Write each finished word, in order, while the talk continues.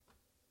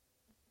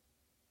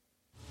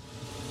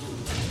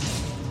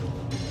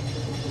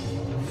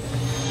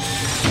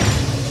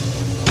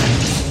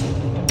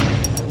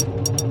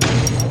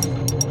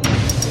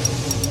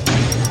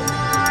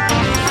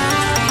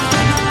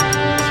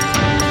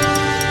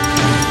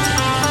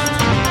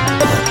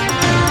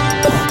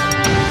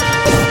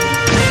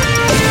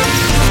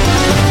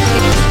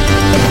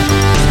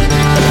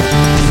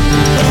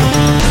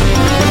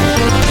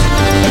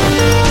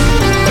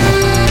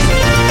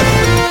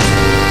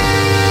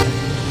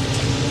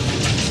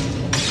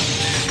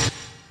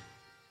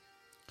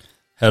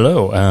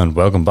Hello and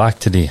welcome back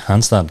to the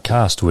Handstand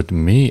cast with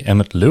me,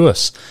 Emmett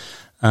Lewis.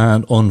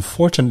 And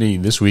unfortunately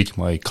this week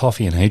my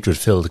coffee and hatred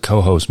filled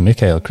co-host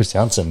Mikael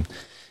Christiansen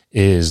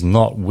is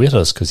not with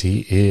us because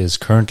he is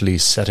currently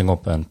setting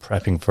up and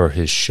prepping for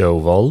his show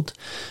Vold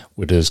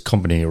with his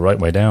company Right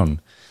Way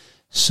Down.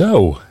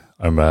 So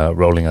I'm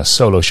rolling a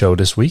solo show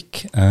this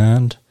week,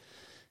 and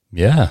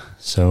yeah,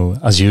 so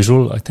as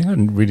usual I think I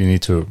really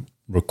need to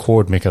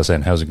record Mikael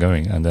saying how's it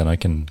going, and then I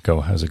can go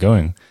how's it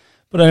going.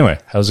 But anyway,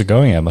 how's it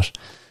going, Emmett?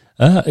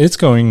 It's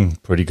going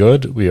pretty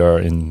good. We are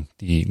in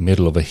the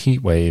middle of a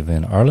heat wave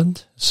in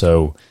Ireland.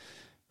 So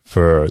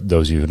for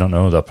those of you who don't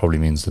know, that probably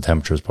means the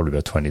temperature is probably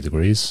about 20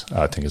 degrees.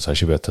 I think it's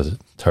actually about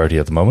 30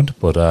 at the moment.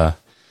 But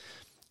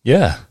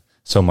yeah,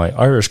 so my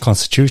Irish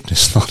constitution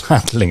is not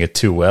handling it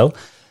too well.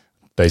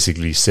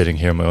 Basically sitting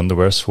here in my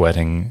underwear,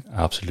 sweating,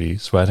 absolutely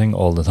sweating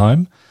all the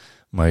time.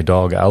 My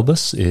dog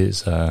Albus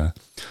is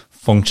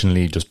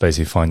functionally just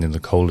basically finding the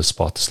coldest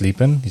spot to sleep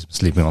in. He's been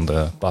sleeping on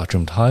the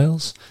bathroom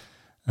tiles.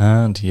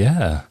 And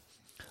yeah,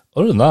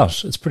 other than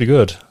that, it's pretty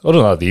good. Other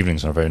than that, the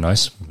evenings are very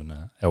nice. We've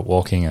been out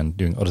walking and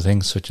doing other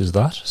things such as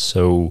that.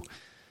 So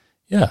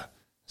yeah,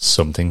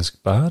 something's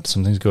bad,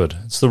 something's good.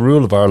 It's the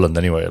rule of Ireland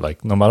anyway.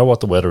 Like, no matter what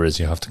the weather is,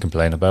 you have to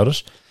complain about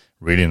it.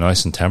 Really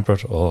nice and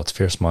temperate. Oh, it's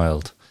fierce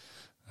mild.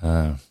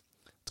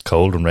 It's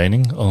cold and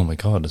raining. Oh my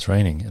God, it's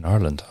raining in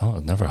Ireland. Oh,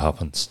 it never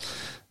happens.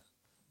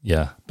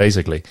 Yeah,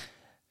 basically.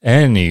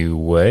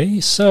 Anyway,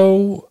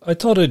 so I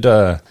thought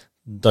I'd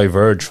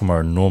diverge from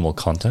our normal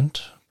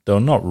content, though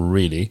not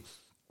really.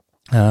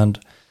 And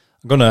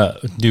I'm going to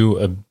do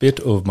a bit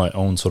of my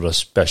own sort of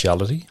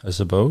speciality, I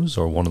suppose,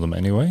 or one of them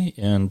anyway,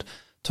 and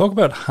talk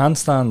about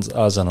handstands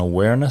as an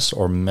awareness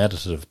or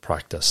meditative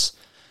practice.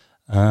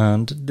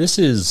 And this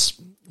is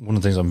one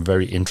of the things I'm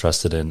very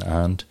interested in,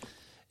 and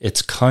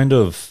it's kind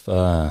of,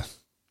 how to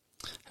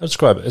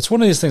describe it? It's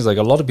one of these things, like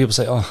a lot of people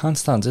say, oh,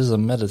 handstands is a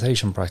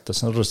meditation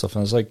practice and other stuff,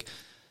 and it's like,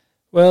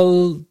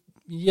 well,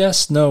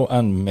 yes, no,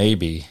 and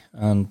maybe.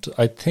 And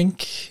I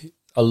think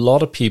a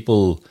lot of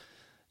people,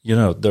 you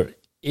know, there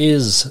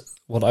is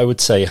what I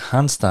would say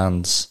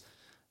handstands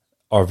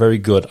are very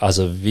good as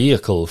a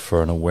vehicle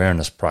for an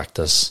awareness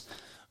practice,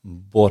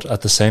 but at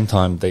the same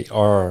time, they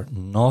are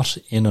not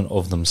in and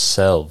of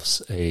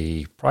themselves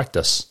a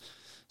practice.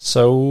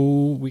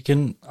 So we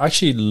can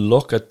actually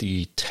look at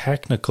the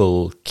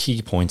technical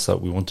key points that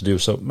we want to do.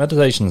 So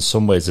meditation in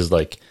some ways is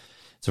like,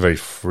 it's a very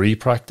free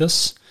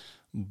practice,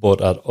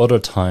 but at other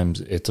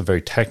times it's a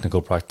very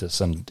technical practice.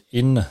 And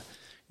in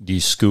the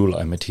school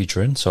I'm a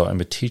teacher in, so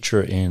I'm a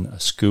teacher in a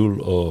school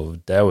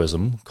of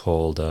Taoism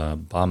called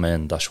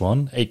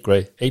Bamen-1,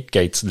 eight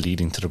gates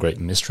leading to the great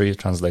mystery, it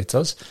translates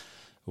as,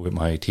 with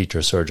my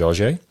teacher Sir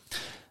George.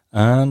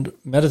 And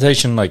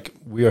meditation, like,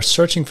 we are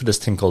searching for this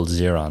thing called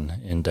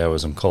Ziran in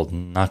Taoism called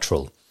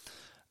natural.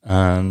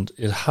 And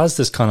it has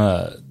this kind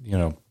of, you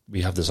know,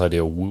 we have this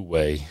idea of wu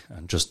wei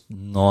and just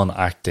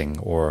non-acting,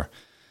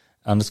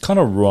 and it's kind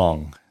of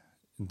wrong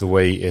the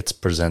way it's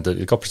presented.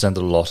 It got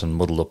presented a lot and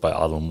muddled up by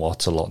Alan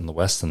Watts a lot in the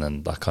West, and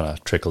then that kind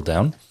of trickled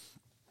down.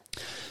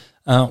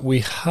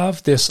 We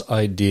have this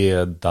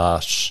idea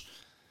that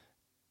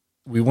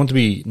we want to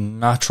be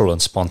natural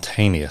and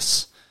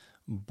spontaneous,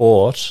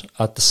 but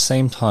at the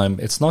same time,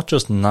 it's not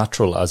just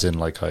natural as in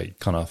like I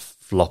kind of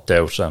flopped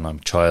out and I'm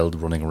a child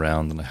running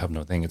around and I have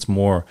no thing. It's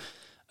more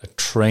a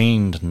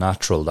trained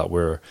natural that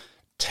we're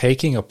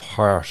taking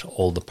apart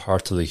all the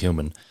parts of the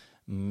human,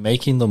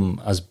 making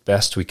them as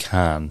best we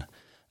can,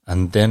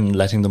 and then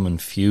letting them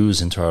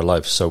infuse into our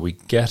life so we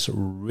get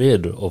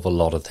rid of a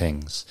lot of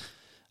things.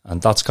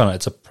 And that's kind of,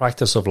 it's a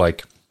practice of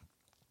like,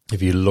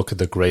 if you look at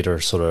the greater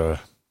sort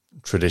of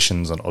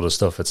traditions and other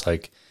stuff, it's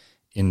like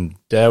in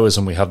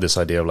Taoism we have this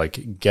idea of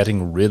like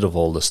getting rid of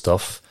all the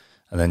stuff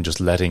and then just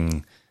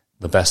letting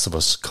the best of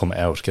us come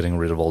out, getting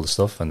rid of all the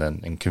stuff. And then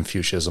in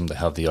Confucianism they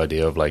have the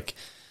idea of like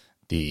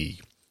the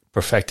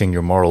perfecting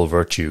your moral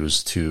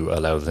virtues to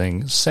allow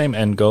things, same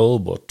end goal,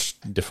 but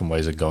different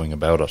ways of going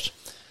about it.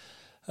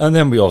 And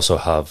then we also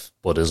have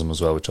Buddhism as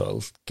well, which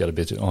I'll get a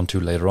bit onto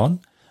later on.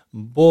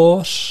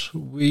 But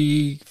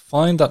we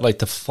find that, like,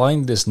 to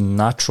find this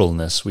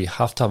naturalness, we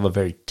have to have a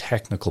very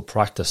technical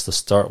practice to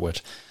start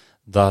with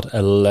that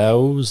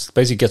allows,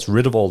 basically gets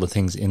rid of all the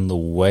things in the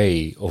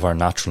way of our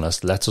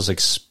naturalness, lets us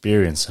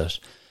experience it,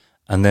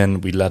 and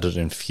then we let it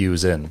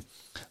infuse in.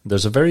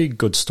 There's a very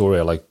good story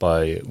I like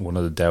by one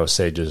of the Taoist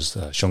sages,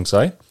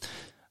 Shungzai,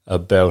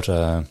 about,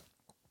 I'm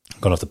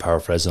going to have to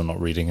paraphrase it, I'm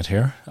not reading it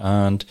here,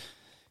 and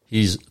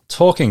he's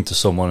talking to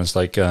someone, it's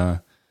like,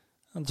 I'm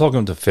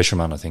talking to a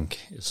fisherman, I think,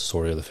 it's the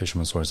story of the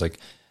fisherman's story. It's like,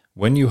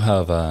 when you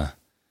have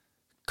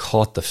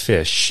caught the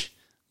fish,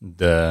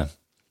 the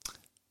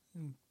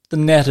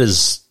net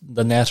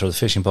or the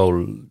fishing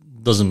pole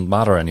doesn't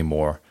matter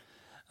anymore.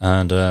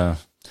 And,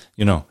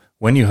 you know,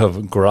 when you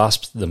have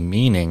grasped the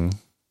meaning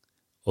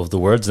of the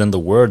words, then the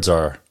words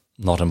are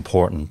not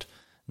important.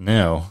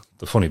 Now,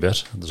 the funny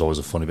bit, there's always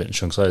a funny bit in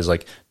Shungzai, is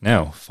like,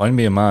 now, find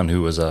me a man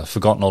who has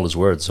forgotten all his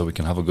words so we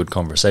can have a good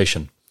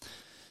conversation.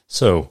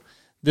 So,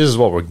 this is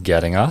what we're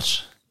getting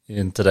at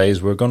in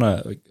today's. We're going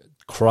to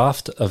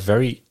craft a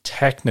very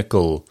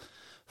technical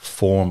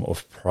form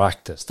of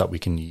practice that we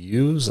can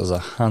use as a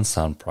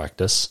handstand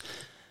practice,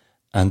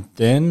 and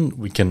then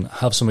we can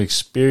have some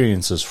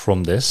experiences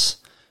from this,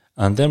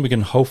 and then we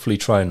can hopefully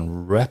try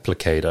and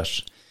replicate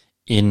it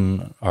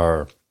in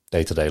our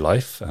day-to-day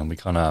life. And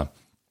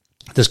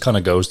this kind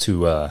of goes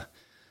to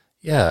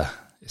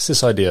it's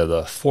this idea of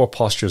the 4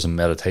 postures and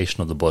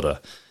meditation of the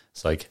Buddha.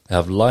 It's like they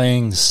have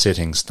lying,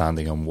 sitting,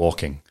 standing, and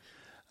walking.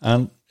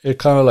 And it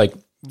kind of like,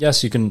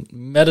 yes, you can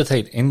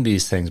meditate in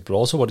these things, but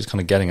also what he's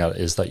kind of getting at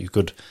is that you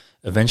could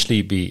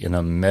eventually be in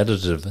a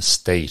meditative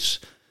state,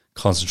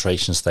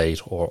 concentration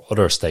state, or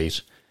other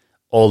state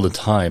all the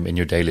time in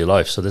your daily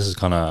life. So this is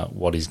kind of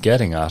what he's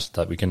getting at,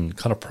 that we can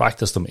kind of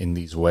practice them in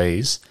these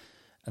ways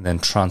and then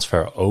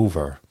transfer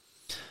over.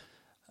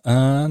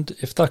 And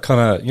if that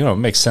kind of,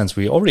 makes sense,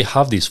 we already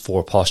have these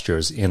 4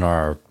 postures in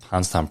our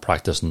handstand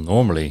practice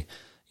normally.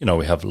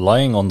 We have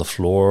lying on the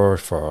floor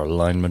for our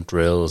alignment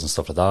drills and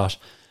stuff like that.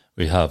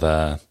 We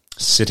have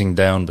sitting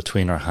down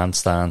between our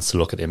handstands to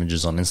look at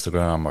images on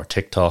Instagram or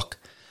TikTok.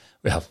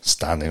 We have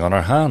standing on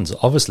our hands,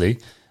 obviously.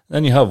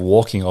 Then you have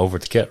walking over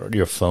to get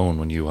your phone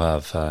when you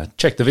have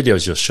checked the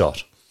videos just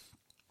shot.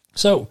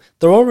 So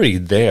they're already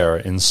there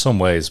in some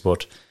ways,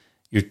 but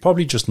you're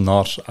probably just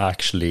not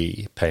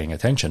actually paying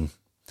attention.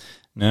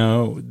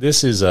 Now,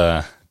 this is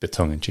a bit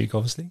tongue-in-cheek,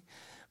 obviously,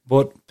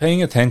 but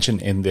paying attention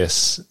in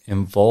this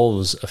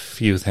involves a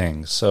few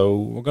things. So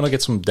we're going to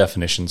get some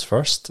definitions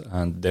first,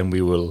 and then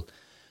we will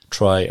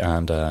try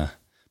and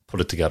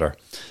put it together.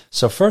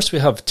 So first we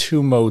have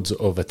 2 modes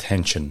of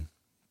attention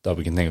that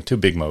we can think of, 2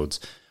 big modes.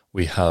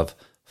 We have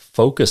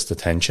focused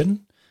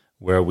attention,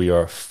 where we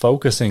are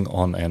focusing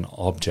on an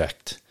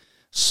object,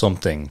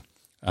 something.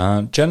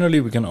 And generally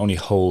we can only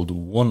hold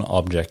one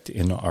object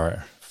in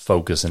our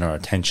focus, in our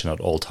attention at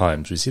all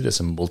times. We see this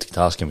in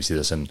multitasking, we see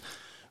this in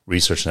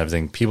research and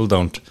everything. People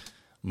don't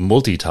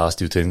multitask,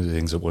 do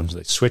things at once.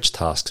 They switch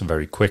tasks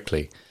very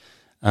quickly.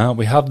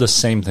 We have the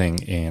same thing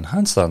in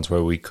handstands,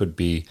 where we could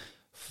be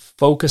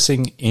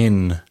focusing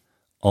in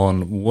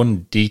on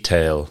one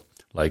detail,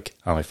 like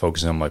am I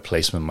focusing on my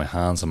placement of my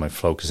hands, am I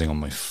focusing on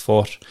my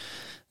foot,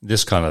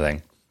 this kind of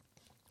thing.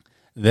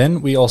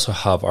 Then we also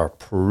have our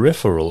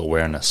peripheral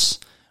awareness,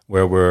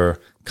 where we're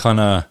kind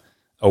of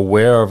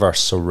aware of our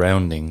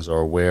surroundings, or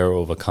aware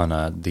of a kind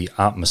of the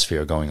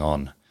atmosphere going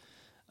on.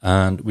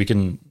 And we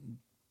can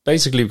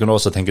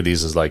also think of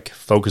these as like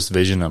focused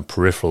vision and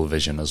peripheral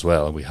vision as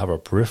well. We have our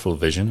peripheral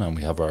vision and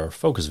we have our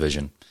focused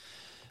vision.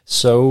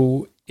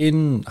 So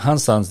in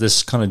handstands,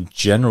 this kind of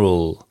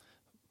general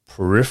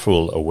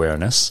peripheral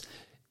awareness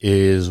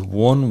is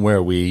one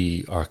where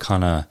we are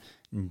kind of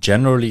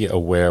generally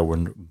aware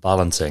when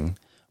balancing,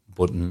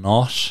 but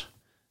not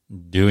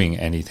doing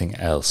anything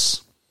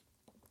else,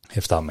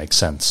 if that makes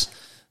sense.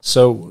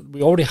 So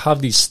we already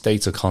have these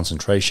states of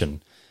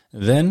concentration.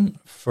 Then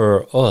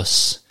for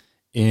us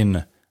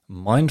in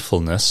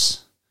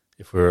mindfulness,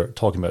 if we're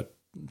talking about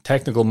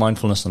technical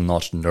mindfulness and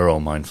not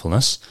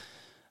neuro-mindfulness,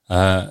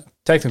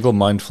 technical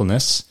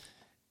mindfulness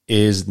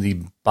is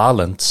the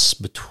balance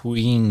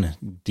between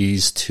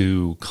these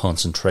 2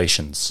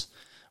 concentrations,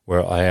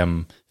 where I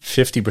am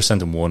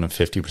 50% in one and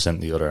 50% in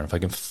the other. And if I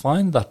can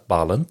find that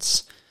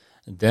balance,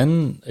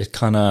 then it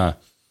kind of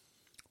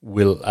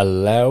will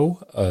allow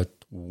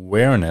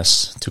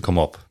awareness to come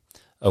up.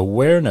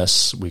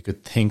 Awareness, we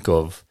could think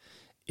of,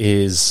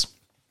 is,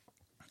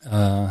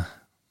 how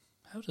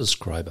to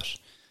describe it?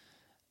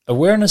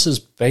 Awareness is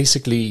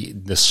basically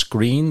the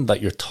screen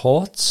that your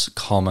thoughts,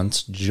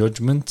 comments,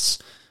 judgments,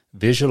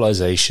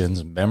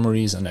 visualizations,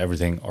 memories, and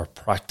everything are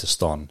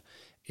practiced on.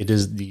 It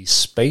is the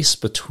space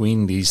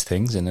between these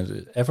things, and it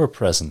is ever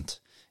present.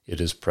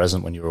 It is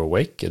present when you're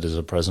awake. It is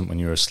present when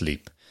you're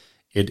asleep.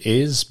 It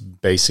is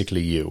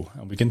basically you.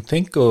 And we can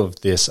think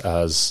of this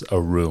as a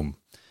room.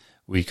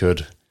 We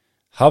could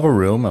have a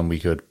room and we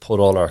could put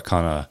all our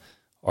kind of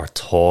our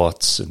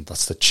thoughts, and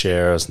that's the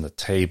chairs and the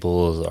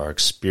tables, our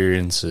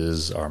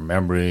experiences, our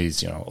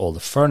memories, all the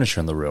furniture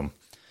in the room.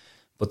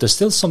 But there's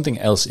still something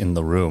else in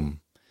the room.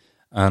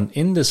 And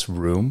in this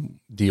room,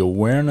 the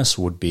awareness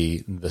would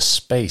be the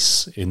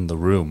space in the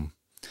room.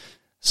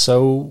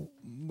 So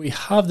we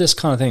have this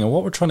kind of thing. And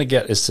what we're trying to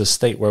get is to a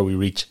state where we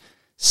reach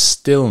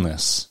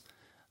stillness.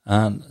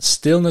 And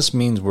stillness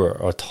means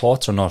where our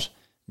thoughts are not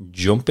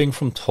jumping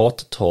from thought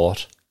to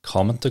thought,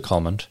 comment to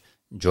comment,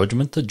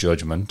 judgment to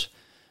judgment,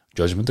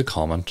 judgment to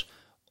comment,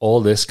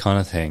 all this kind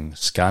of thing,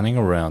 scanning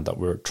around, that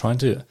we're trying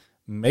to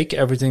make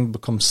everything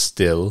become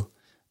still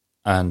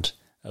and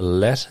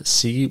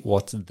see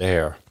what's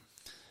there.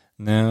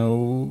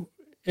 Now,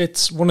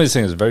 it's one of these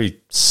things that's very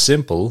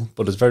simple,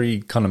 but it's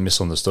very kind of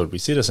misunderstood. We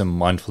see this in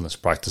mindfulness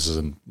practices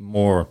and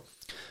more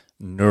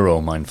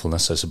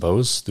neuro-mindfulness, I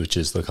suppose, which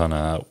is the kind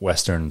of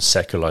Western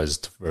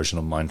secularized version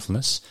of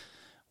mindfulness.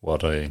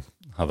 What I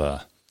have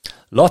a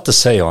lot to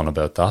say on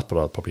about that, but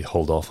I'll probably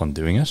hold off on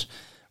doing it,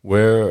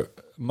 where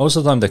most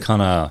of the time they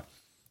kind of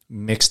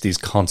mix these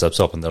concepts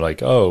up and they're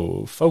like,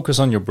 oh, focus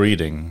on your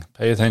breathing,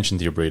 pay attention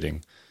to your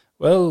breathing.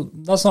 Well,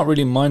 that's not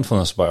really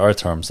mindfulness by our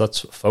terms,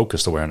 that's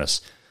focused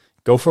awareness.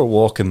 go for a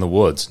walk in the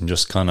woods and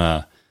just kind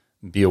of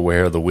be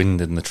aware of the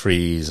wind in the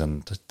trees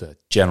and the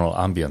general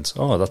ambience.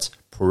 Oh, that's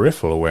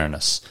peripheral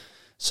awareness.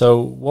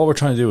 So what we're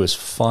trying to do is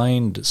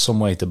find some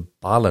way to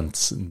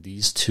balance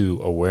these two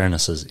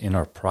awarenesses in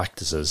our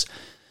practices.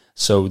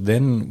 So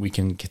then we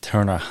can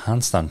turn our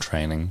handstand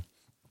training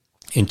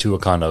into a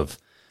kind of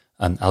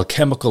an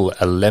alchemical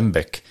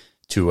alembic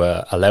to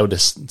allow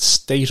this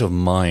state of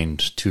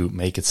mind to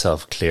make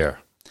itself clear.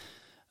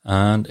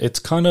 And it's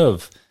kind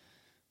of,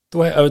 the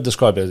way I would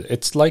describe it,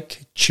 it's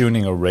like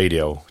tuning a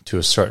radio to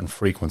a certain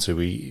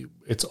frequency.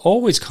 It's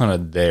always kind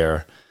of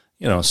there.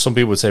 You know, some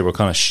people would say we're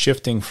kind of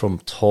shifting from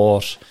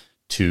thought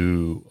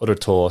to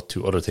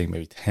other thing,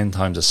 maybe 10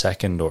 times a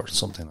second or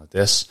something like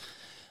this.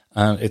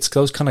 And it's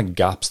those kind of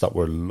gaps that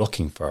we're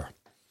looking for.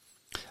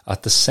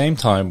 At the same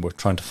time, we're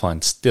trying to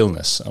find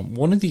stillness. And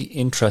one of the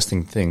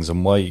interesting things,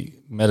 and why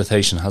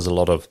meditation has a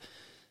lot of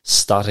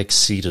static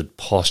seated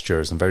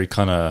postures and very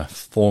kind of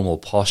formal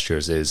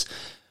postures, is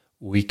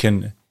we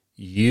can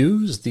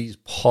use these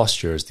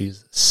postures,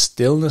 these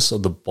stillness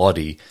of the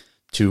body,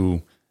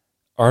 to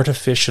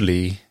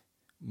artificially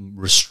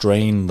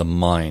restrain the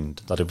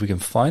mind. That if we can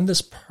find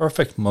this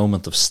perfect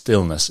moment of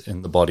stillness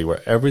in the body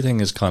where everything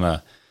is kind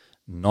of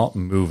not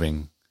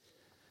moving,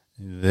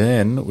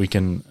 then we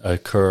can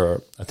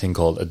occur a thing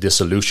called a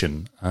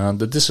dissolution. And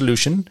the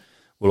dissolution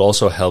will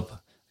also help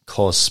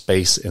cause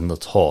space in the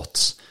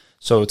thoughts.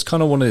 So it's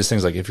kind of one of these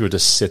things, like if you were to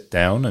sit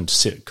down and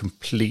sit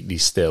completely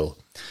still,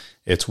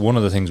 it's one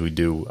of the things we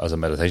do as a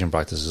meditation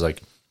practice is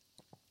like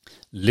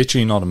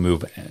literally not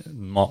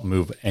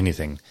move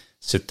anything.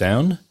 Sit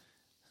down,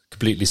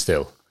 completely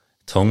still.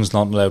 Tongue's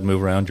not allowed to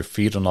move around. Your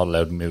feet are not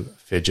allowed to move,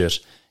 fidget.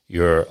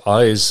 Your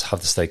eyes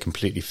have to stay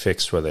completely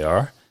fixed where they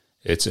are.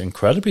 It's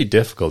incredibly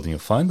difficult, and you'll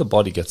find the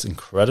body gets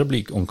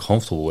incredibly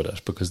uncomfortable with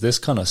it because this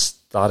kind of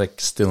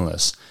static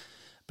stillness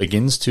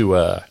begins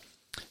to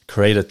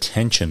create a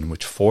tension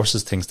which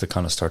forces things to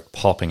kind of start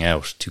popping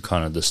out to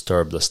kind of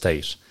disturb the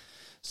state.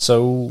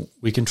 So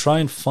we can try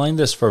and find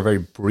this for a very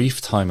brief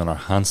time in our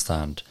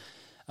handstand.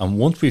 And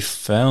once we've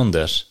found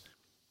it,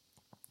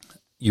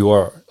 you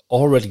are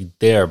already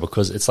there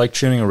because it's like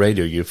tuning a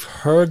radio. You've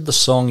heard the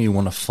song you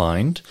want to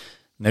find.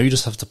 Now you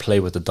just have to play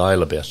with the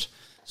dial a bit.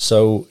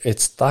 So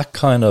it's that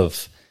kind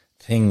of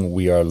thing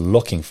we are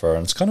looking for.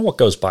 And it's kind of what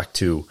goes back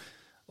to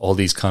all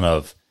these kind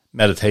of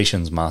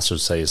meditations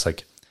masters say. It's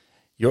like,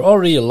 you're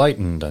already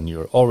enlightened and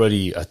you're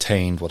already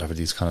attained, whatever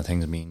these kind of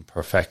things mean,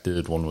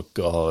 perfected, one with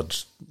God,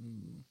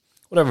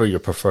 whatever your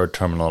preferred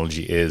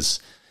terminology is.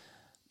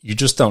 You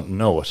just don't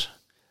know it.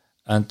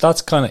 And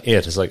that's kind of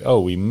it. It's like,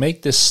 oh, we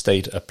make this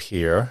state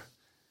appear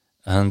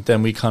and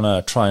then we kind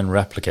of try and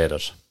replicate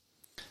it.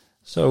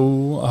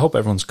 So I hope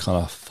everyone's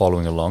kind of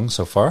following along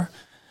so far.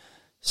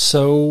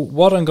 So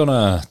what I'm going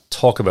to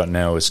talk about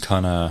now is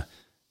kind of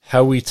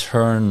how we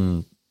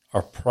turn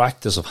our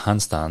practice of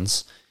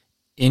handstands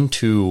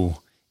into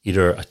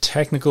either a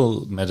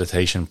technical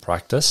meditation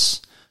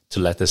practice to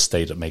let this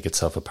state make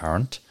itself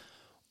apparent,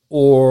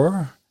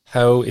 or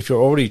how, if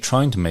you're already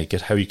trying to make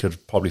it, how you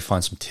could probably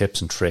find some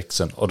tips and tricks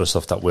and other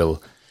stuff that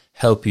will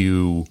help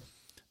you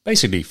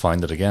basically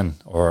find it again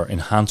or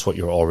enhance what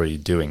you're already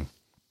doing.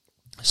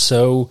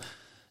 So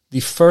the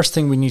first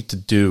thing we need to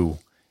do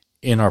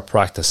in our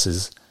practice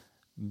is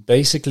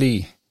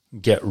basically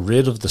get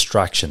rid of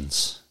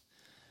distractions.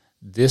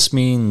 This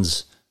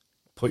means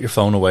put your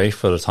phone away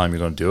for the time you're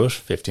going to do it,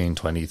 15,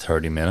 20,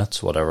 30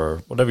 minutes,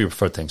 whatever your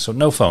preferred thing. So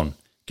no phone.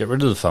 Get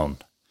rid of the phone.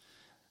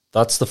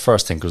 That's the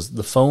first thing, because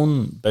the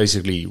phone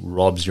basically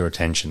robs your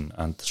attention,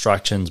 and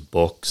distractions,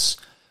 books,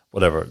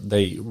 whatever,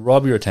 they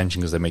rob your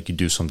attention because they make you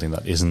do something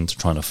that isn't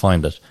trying to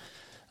find it.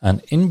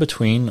 And in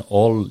between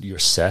all your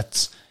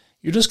sets,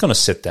 you're just going to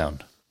sit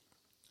down.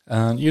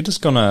 And you're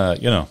just going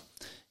to,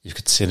 you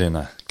could sit in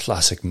a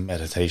classic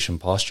meditation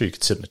posture. You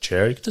could sit in a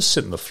chair. You could just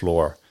sit on the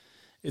floor.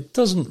 It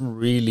doesn't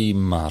really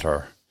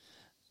matter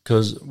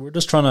because we're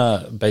just trying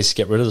to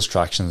basically get rid of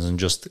distractions and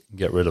just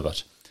get rid of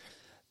it.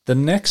 The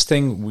next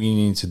thing we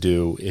need to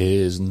do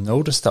is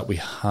notice that we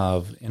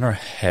have in our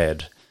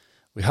head,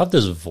 we have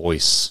this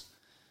voice,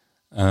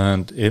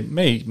 and it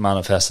may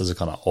manifest as a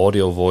kind of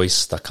audio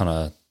voice, that kind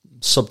of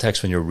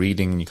subtext when you're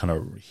reading, and you kind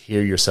of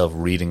hear yourself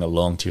reading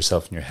along to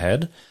yourself in your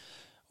head.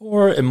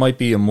 Or it might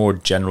be a more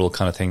general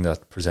kind of thing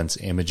that presents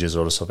images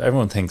or other stuff.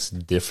 Everyone thinks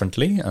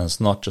differently, and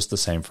it's not just the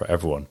same for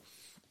everyone.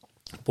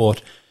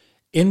 But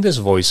in this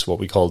voice, what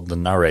we call the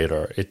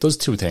narrator, it does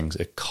two things.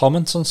 It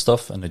comments on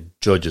stuff and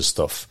it judges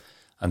stuff.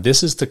 And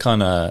this is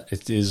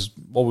it is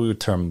what we would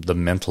term the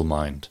mental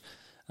mind.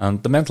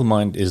 And the mental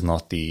mind is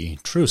not the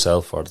true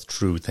self or the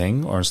true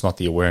thing, or it's not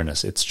the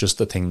awareness. It's just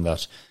the thing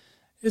that,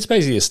 it's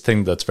basically a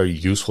thing that's very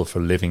useful for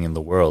living in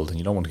the world. And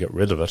you don't want to get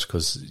rid of it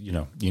because,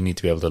 you need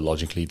to be able to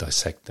logically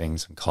dissect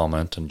things and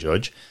comment and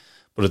judge.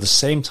 But at the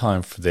same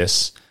time for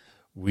this,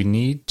 we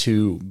need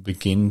to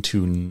begin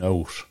to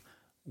note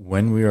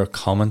when we are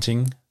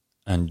commenting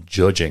and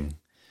judging.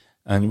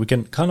 And we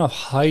can kind of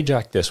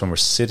hijack this when we're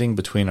sitting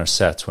between our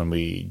sets. When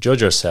we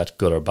judge our set,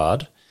 good or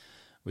bad,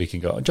 we can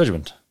go,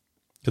 judgment.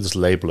 could just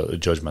label it a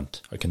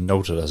judgment. I can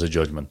note it as a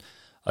judgment.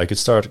 I could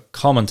start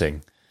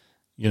commenting,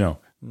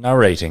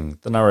 narrating.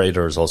 The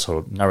narrator is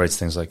also narrates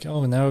things like,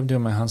 oh, now I'm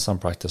doing my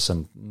handstand practice,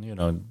 and,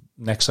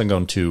 next I'm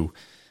going to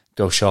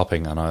go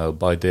shopping and I'll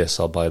buy this,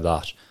 I'll buy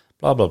that,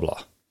 blah, blah,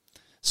 blah.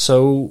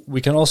 So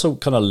we can also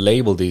kind of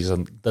label these,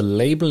 and the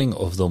labeling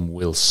of them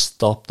will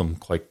stop them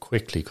quite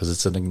quickly because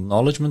it's an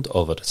acknowledgement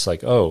of it. It's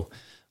like, oh,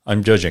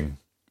 I'm judging.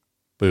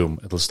 Boom,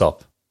 it'll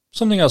stop.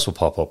 Something else will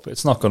pop up.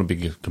 It's not going to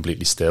be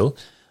completely still.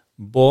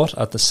 But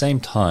at the same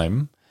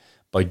time,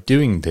 by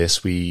doing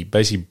this, we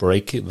basically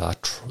break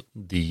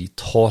the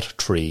thought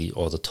tree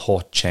or the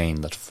thought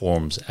chain that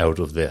forms out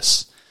of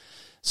this.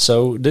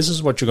 So this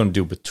is what you're going to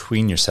do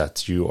between your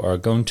sets. You are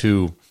going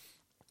to,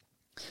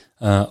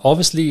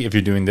 obviously, if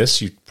you're doing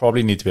this, you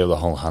probably need to be able to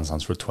hold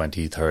handstands for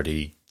 20,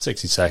 30,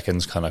 60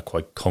 seconds kind of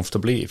quite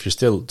comfortably. If you're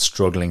still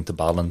struggling to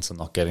balance and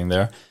not getting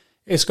there,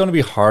 it's going to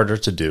be harder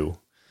to do.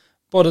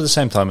 But at the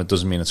same time, it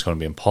doesn't mean it's going to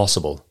be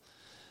impossible.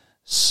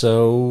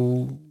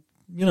 So,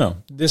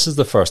 this is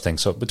the first thing.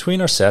 So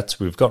between our sets,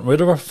 we've gotten rid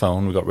of our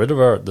phone, we've got rid of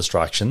our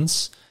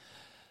distractions,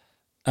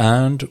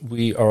 and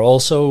we are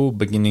also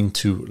beginning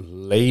to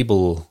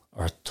label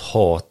our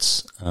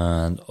thoughts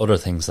and other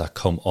things that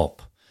come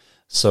up.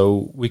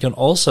 So we can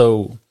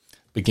also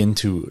begin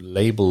to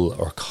label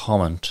or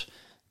comment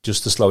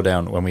just to slow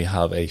down when we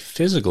have a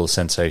physical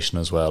sensation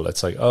as well.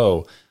 It's like,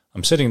 oh,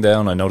 I'm sitting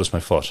down, I notice my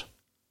foot.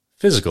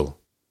 Physical.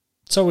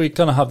 So we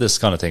kind of have this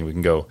kind of thing. We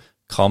can go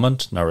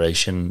comment,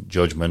 narration,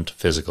 judgment,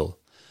 physical.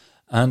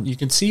 And you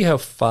can see how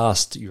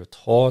fast your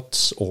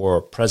thoughts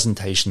or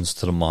presentations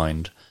to the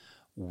mind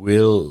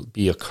will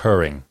be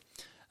occurring.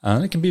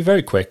 And it can be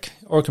very quick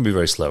or it can be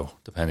very slow,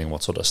 depending on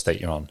what sort of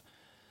state you're on.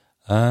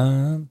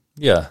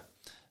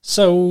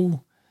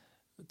 So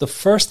the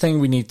first thing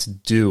we need to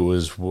do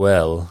as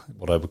well,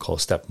 what I would call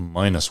step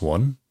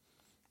 -1,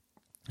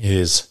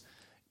 is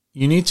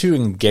you need to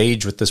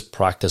engage with this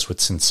practice with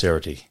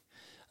sincerity.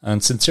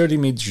 And sincerity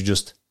means you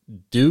just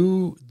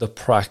do the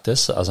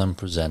practice as I'm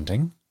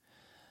presenting.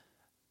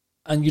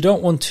 And you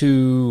don't want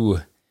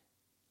to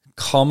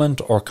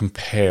comment or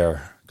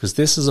compare, because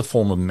this is a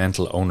form of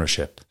mental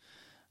ownership.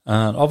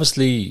 And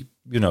obviously,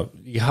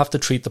 you have to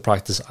treat the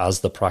practice as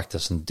the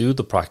practice and do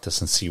the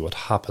practice and see what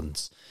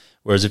happens.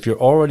 Whereas if you're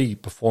already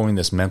performing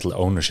this mental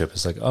ownership,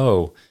 it's like,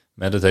 oh,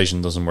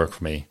 meditation doesn't work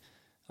for me.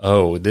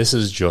 Oh, this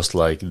is just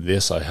like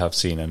this I have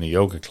seen in a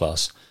yoga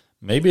class.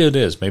 Maybe it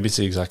is. Maybe it's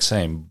the exact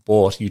same.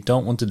 But you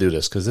don't want to do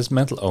this because this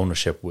mental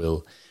ownership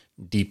will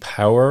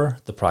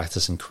depower the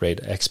practice and create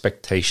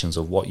expectations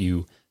of what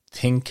you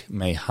think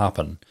may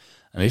happen.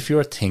 And if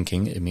you're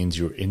thinking, it means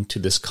you're into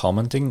this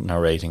commenting,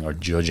 narrating, or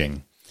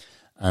judging.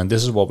 And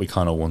this is what we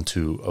kind of want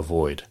to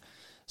avoid.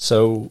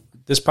 So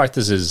this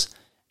practice is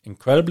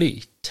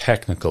incredibly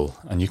technical,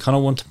 and you kind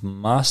of want to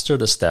master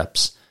the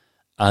steps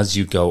as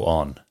you go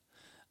on.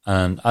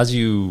 And as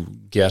you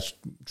get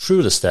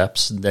through the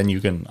steps, then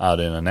you can add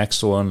in a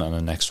next one and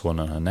a next one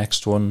and a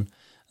next one.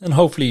 And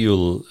hopefully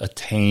you'll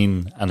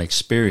attain an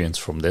experience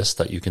from this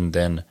that you can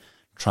then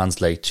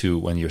translate to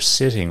when you're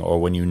sitting, or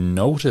when you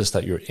notice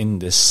that you're in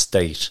this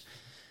state,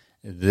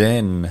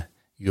 then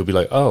you'll be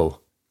like, oh,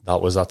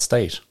 that was that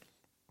state.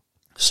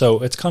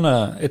 So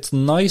it's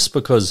nice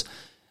because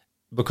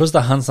the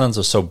handstands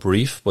are so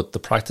brief, but the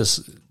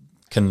practice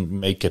can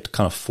make it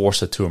kind of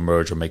force it to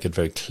emerge or make it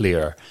very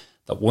clear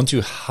that once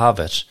you have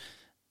it,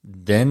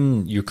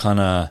 then you kind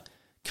of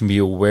can be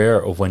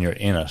aware of when you're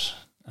in it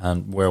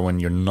and where when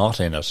you're not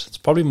in it. It's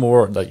probably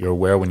more that you're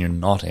aware when you're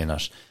not in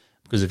it,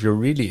 because if you're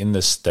really in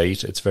this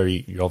state,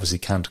 you obviously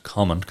can't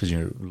comment because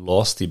you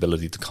lost the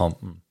ability to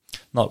comment.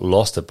 Not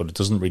lost it, but it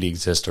doesn't really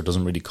exist or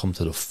doesn't really come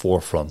to the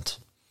forefront.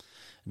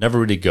 It never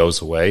really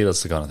goes away.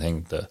 That's the kind of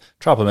thing. The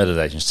trap of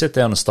meditation. Sit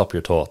down and stop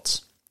your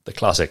thoughts. The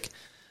classic.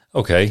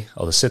 Okay,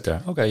 I'll just sit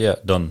there. Okay, yeah,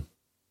 done.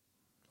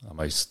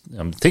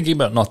 I'm thinking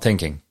about not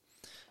thinking.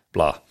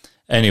 Blah.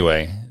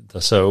 Anyway,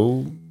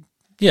 so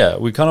yeah,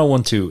 we kind of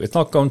want to, it's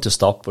not going to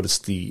stop, but it's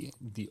the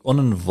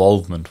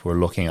uninvolvement we're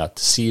looking at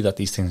to see that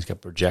these things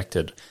get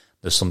projected.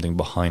 There's something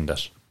behind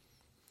it.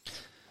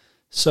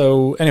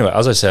 So anyway,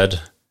 as I said,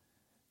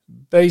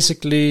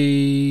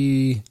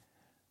 basically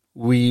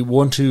we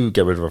want to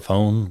get rid of our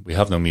phone. We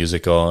have no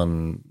music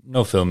on,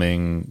 no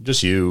filming,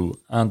 just you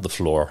and the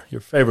floor,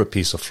 your favorite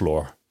piece of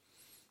floor.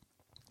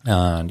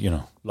 And,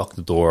 lock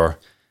the door.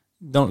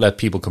 Don't let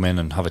people come in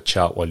and have a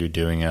chat while you're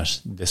doing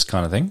it, this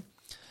kind of thing.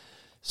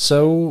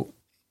 So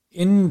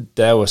in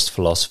Taoist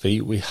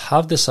philosophy, we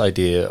have this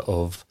idea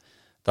of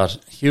that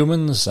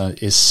humans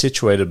is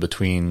situated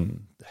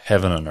between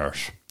heaven and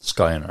earth,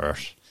 sky and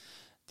earth,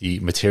 the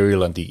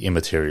material and the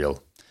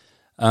immaterial.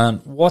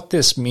 And what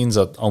this means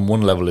on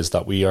one level is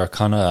that we are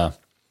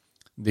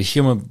the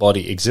human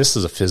body exists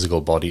as a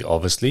physical body,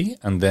 obviously,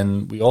 and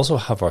then we also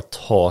have our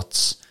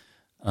thoughts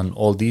and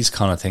all these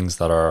kind of things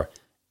that are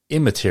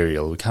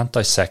immaterial. We can't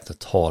dissect the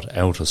thought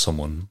out of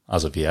someone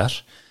as of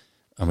yet,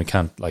 and we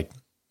can't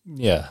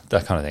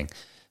that kind of thing.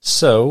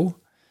 So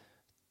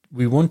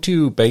we want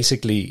to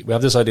we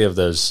have this idea of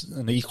there's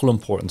an equal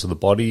importance of the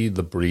body,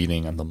 the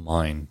breathing, and the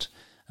mind.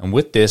 And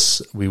with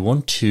this, we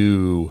want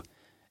to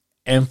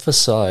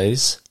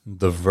emphasize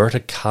the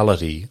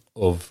verticality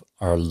of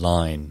our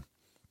line.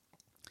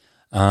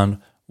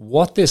 And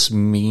what this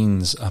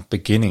means at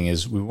beginning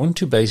is we want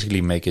to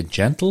basically make a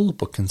gentle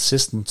but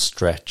consistent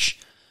stretch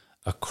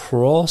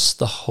across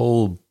the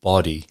whole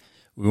body.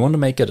 We want to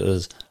make it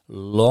as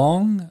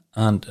long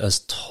and as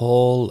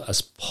tall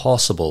as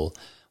possible,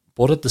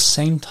 but at the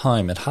same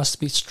time, it has to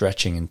be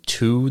stretching in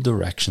two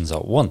directions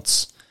at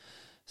once.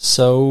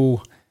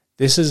 So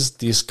this is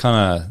this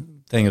kind of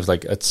thing of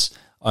like,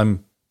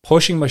 I'm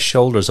pushing my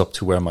shoulders up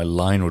to where my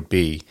line would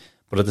be,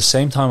 but at the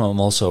same time, I'm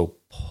also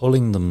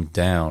pulling them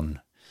down.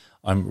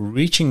 I'm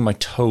reaching my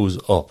toes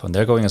up and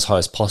they're going as high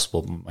as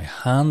possible. But my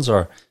hands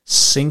are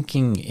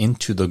sinking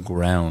into the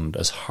ground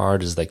as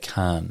hard as they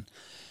can.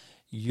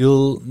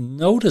 You'll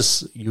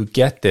notice you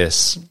get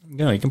this.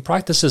 You can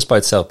practice this by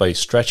itself by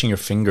stretching your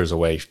fingers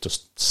away,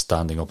 just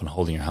standing up and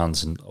holding your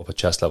hands up at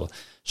chest level.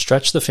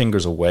 Stretch the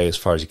fingers away as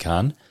far as you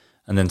can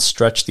and then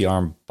stretch the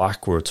arm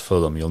backwards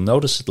for them. You'll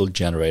notice it'll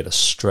generate a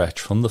stretch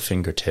from the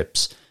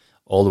fingertips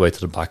all the way to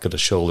the back of the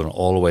shoulder and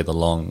all the way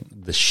along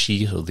the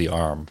sheath of the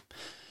arm.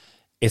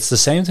 It's the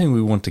same thing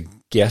we want to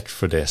get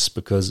for this,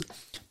 because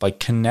by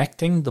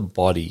connecting the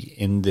body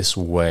in this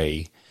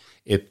way,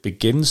 it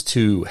begins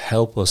to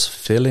help us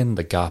fill in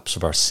the gaps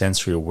of our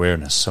sensory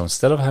awareness. So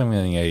instead of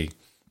having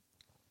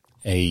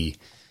a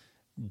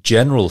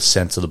general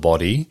sense of the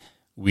body,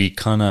 we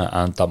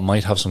and that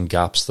might have some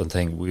gaps and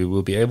thing, we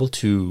will be able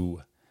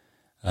to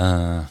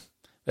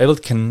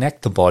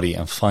connect the body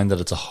and find that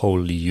it's a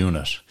whole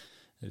unit.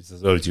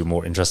 Those are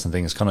more interesting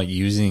things, kind of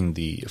using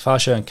the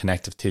fascia and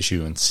connective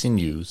tissue and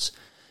sinews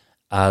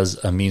as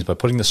a means. By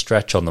putting the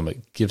stretch on them,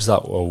 it gives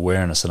that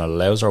awareness and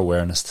allows our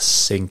awareness to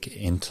sink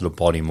into the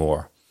body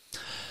more.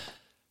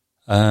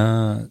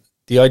 The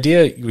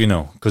idea,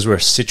 because we're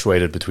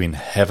situated between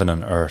heaven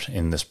and earth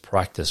in this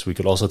practice, we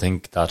could also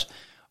think that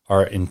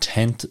our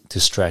intent to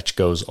stretch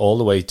goes all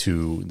the way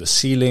to the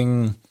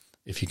ceiling,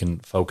 if you can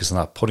focus on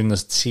that, putting the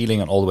ceiling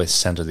and all the way to the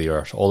center of the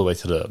earth, all the way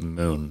to the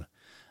moon,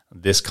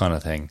 this kind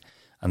of thing.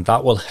 And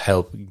that will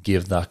help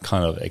give that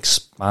kind of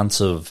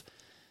expansive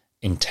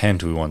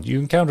intent we want. You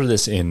encounter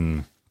this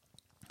in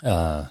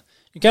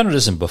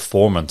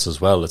performance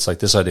as well. It's like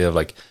this idea of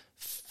like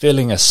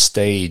filling a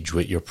stage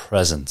with your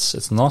presence.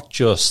 It's not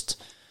just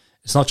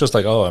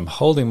like, oh, I'm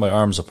holding my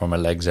arms up or my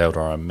legs out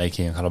or I'm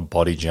making a kind of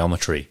body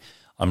geometry.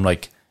 I'm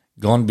like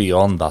gone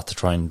beyond that to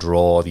try and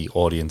draw the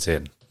audience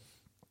in.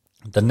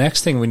 The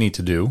next thing we need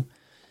to do,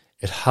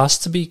 it has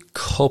to be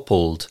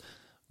coupled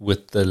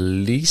with the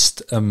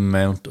least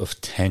amount of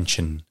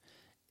tension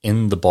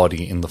in the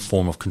body in the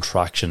form of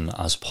contraction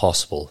as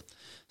possible.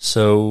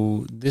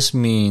 So this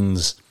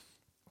means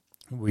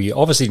we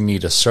obviously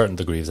need a certain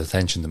degree of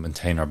tension to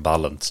maintain our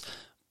balance,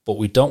 but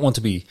we don't want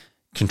to be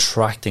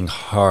contracting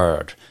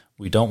hard.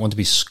 We don't want to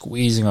be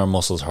squeezing our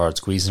muscles hard,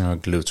 squeezing our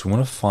glutes. We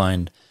want to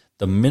find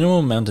the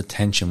minimum amount of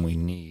tension we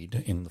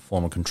need in the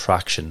form of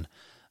contraction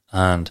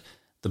and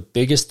the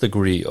biggest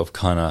degree of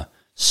kind of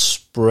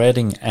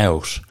spreading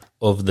out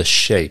of the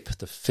shape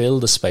to fill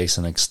the space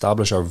and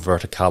establish our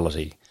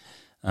verticality.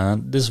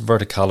 And this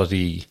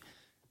verticality,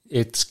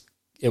 it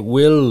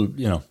will,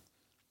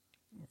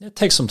 it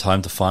takes some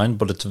time to find,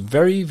 but it's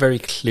very, very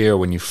clear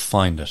when you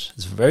find it.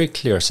 It's a very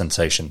clear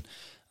sensation.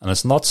 And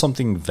it's not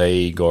something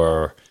vague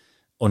or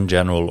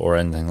ungeneral or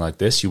anything like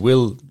this. You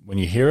will, when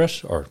you hear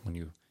it, or when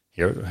you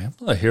hear it,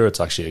 I hear it's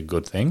actually a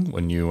good thing.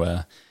 When you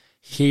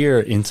hear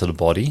into the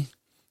body,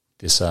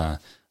 this a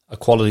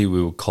quality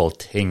we would call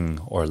ting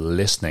or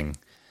listening,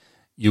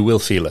 you will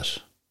feel it.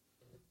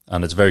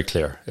 And it's very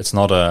clear. It's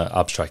not an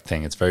abstract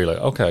thing. It's very like,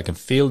 okay, I can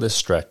feel this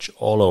stretch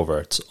all over.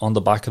 It's on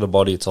the back of the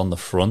body. It's on the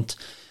front.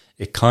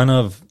 It kind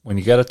of, when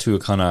you get it to a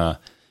kind of,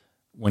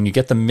 when you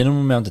get the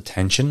minimum amount of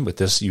tension with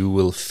this, you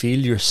will feel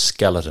your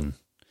skeleton.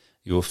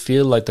 You will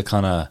feel like the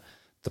kind of,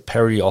 the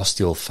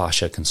periosteal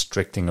fascia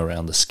constricting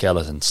around the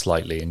skeleton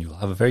slightly, and you'll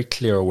have a very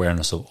clear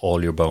awareness of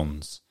all your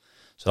bones.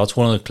 So that's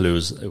one of the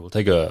clues. It will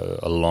take a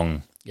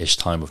long-ish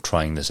time of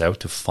trying this out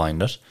to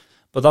find it,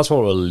 but that's what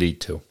it will lead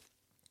to.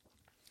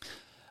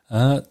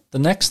 The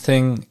next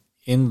thing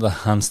in the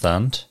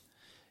handstand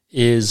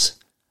is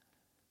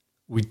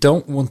we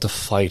don't want to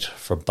fight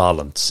for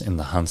balance in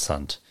the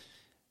handstand.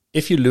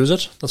 If you lose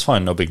it, that's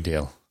fine, no big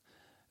deal.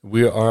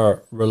 We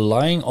are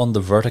relying on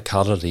the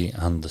verticality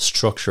and the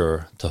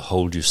structure to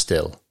hold you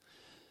still.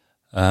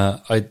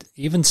 I'd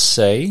even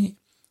say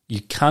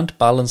you can't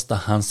balance the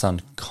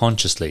handstand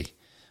consciously,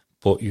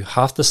 but you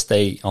have to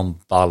stay on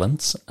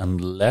balance and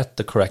let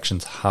the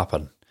corrections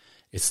happen.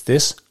 It's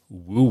this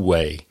Wu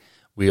Wei.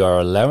 We are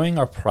allowing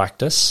our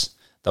practice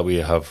that we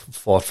have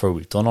fought for.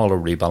 We've done all our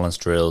rebalance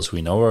drills.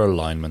 We know our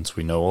alignments.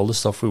 We know all the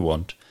stuff we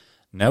want.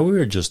 Now we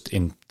are just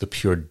in the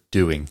pure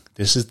doing.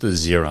 This is the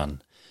Ziran.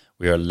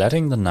 We are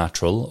letting the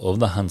natural of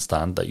the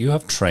handstand that you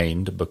have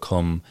trained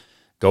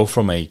go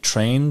from a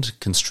trained,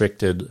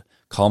 constricted,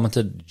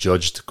 commented,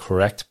 judged,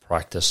 correct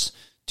practice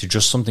to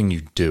just something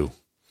you do.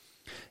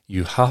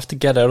 You have to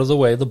get out of the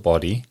way of the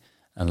body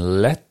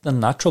and let the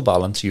natural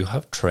balance you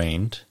have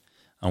trained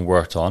and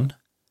worked on,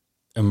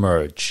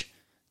 emerge.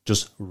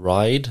 Just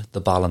ride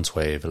the balance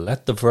wave.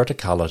 Let the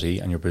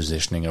verticality and your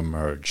positioning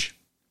emerge.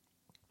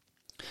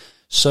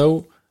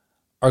 So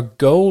our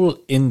goal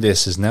in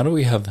this is, now that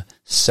we have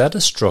set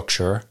a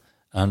structure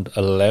and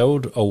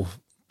allowed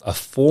a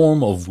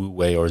form of Wu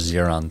Wei or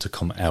Ziran to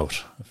come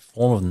out, a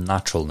form of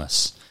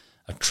naturalness,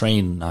 a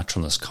trained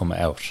naturalness come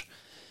out,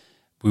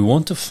 we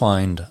want to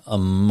find a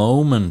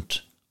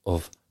moment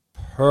of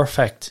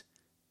perfect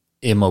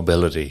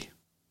immobility.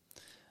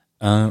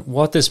 And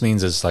what this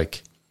means is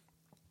like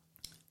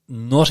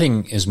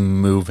nothing is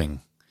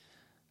moving.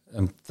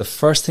 And the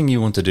first thing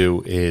you want to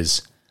do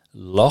is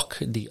lock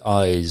the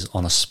eyes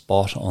on a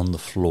spot on the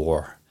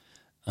floor.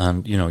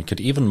 And, you could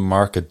even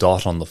mark a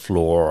dot on the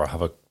floor or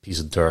have a piece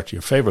of dirt,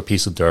 your favorite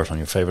piece of dirt on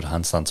your favorite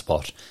handstand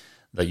spot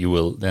that you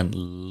will then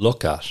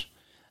look at.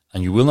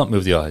 And you will not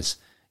move the eyes.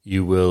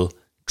 You will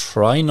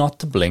try not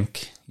to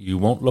blink. You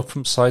won't look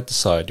from side to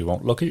side. You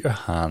won't look at your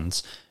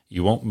hands.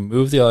 You won't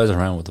move the eyes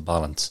around with the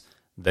balance.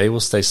 They will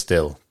stay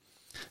still.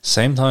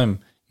 Same time,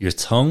 your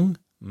tongue,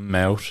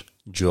 mouth,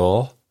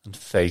 jaw, and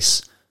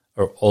face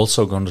are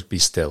also going to be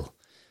still.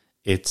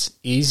 It's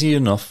easy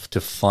enough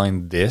to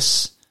find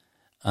this,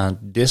 and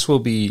this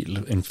will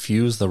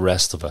infuse the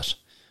rest of it.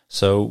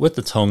 So with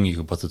the tongue, you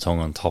can put the tongue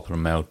on top of the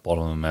mouth,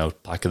 bottom of the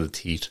mouth, back of the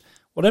teeth,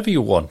 whatever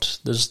you want.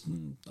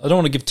 I don't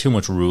want to give too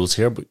much rules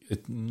here, but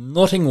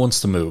nothing wants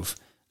to move.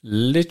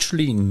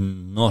 Literally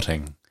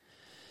nothing.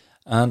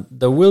 And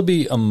there will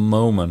be a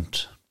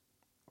moment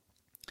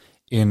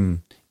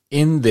in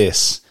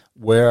this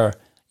where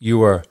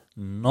you are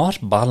not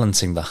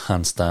balancing the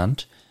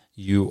handstand,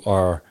 you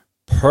are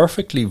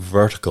perfectly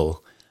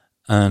vertical,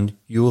 and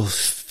you will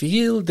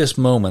feel this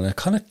moment. It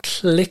kind of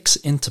clicks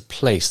into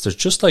place. There's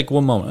just like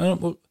one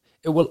moment.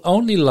 It will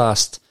only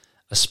last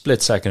a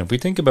split second. If we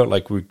think about,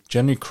 like, we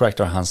generally correct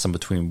our handstand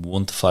between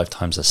 1 to 5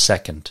 times a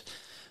second.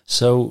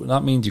 So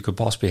that means you could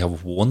possibly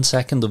have 1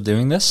 second of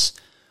doing this,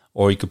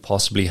 or you could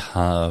possibly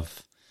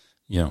have,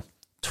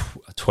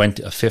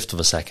 a fifth of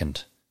a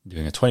second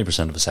doing it,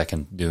 20% of a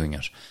second doing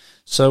it.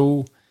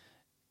 So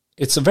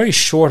it's a very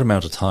short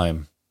amount of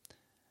time,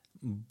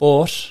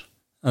 but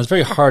it's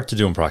very hard to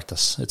do in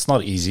practice. It's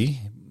not easy.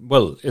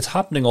 Well, it's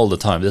happening all the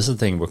time. This is the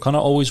thing. We're kind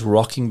of always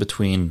rocking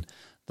between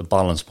the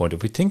balance point.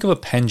 If we think of a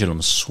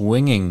pendulum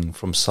swinging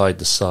from side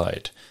to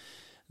side,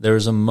 there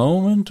is a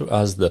moment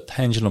as the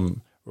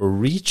pendulum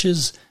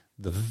reaches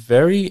the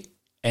very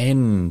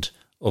end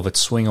of its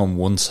swing on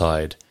one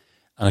side,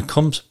 and it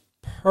comes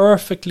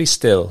perfectly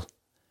still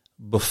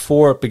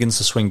before it begins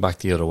to swing back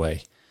the other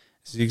way.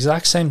 It's the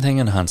exact same thing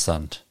in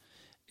handstand.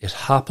 It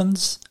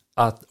happens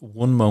at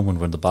one moment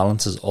when the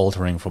balance is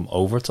altering from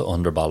over to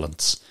under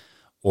balance,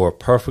 or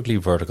perfectly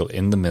vertical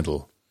in the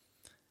middle.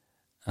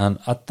 And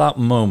at that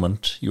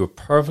moment, you are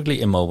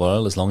perfectly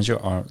immobile as long as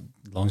your arms,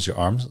 as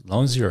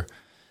long as your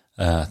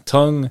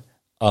tongue,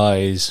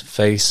 eyes,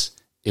 face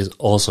is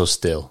also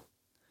still.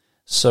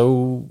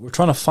 So we're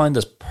trying to find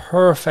this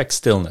perfect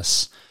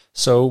stillness.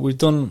 So we've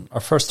done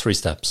our first 3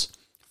 steps.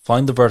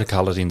 Find the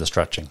verticality in the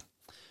stretching.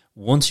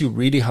 Once you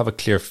really have a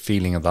clear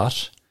feeling of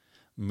that,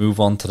 move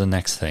on to the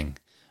next thing.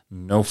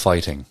 No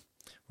fighting.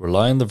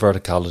 Rely on the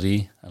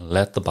verticality and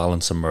let the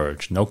balance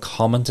emerge. No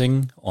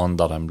commenting on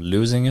that I'm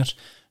losing it.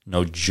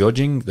 No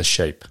judging the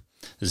shape.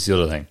 This is the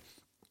other thing.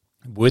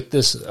 With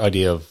this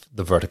idea of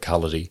the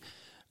verticality,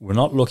 we're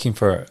not looking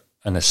for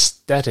an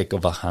aesthetic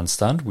of a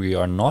handstand. We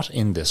are not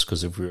in this,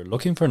 because if we're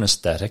looking for an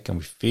aesthetic and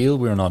we feel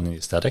we're not in the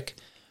aesthetic,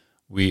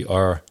 we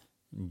are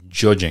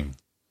judging.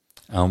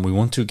 And we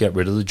want to get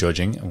rid of the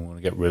judging, and we want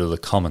to get rid of the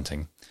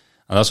commenting.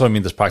 And that's what I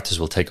mean, this practice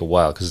will take a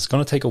while, because it's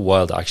going to take a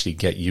while to actually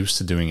get used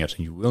to doing it,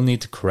 and you will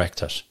need to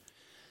correct it.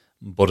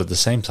 But at the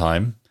same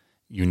time,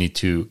 you need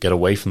to get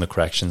away from the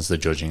corrections, the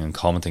judging and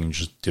commenting, and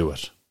just do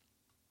it.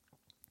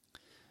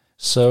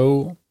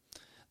 So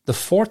the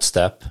 4th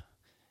step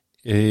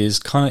is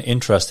kind of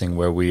interesting,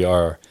 where we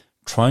are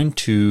trying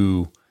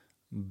to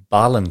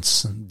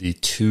balance the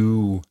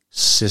 2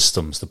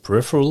 systems, the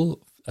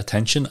peripheral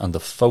attention and the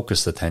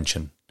focused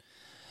attention.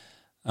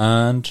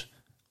 And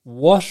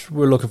what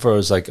we're looking for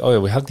is like,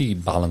 we have the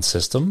balance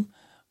system,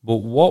 but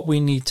what we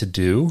need to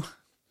do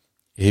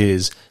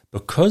is,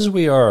 because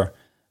we are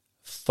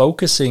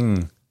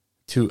focusing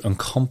to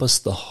encompass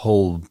the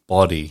whole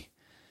body,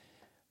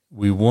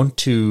 we want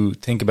to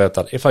think about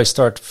that. If I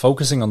start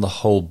focusing on the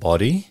whole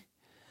body,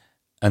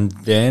 and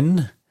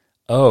then,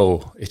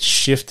 it's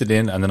shifted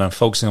in, and then I'm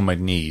focusing on my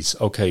knees.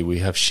 Okay, we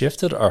have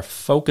shifted our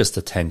focused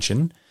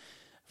attention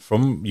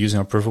from using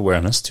our peripheral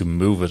awareness to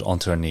move it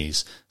onto our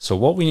knees. So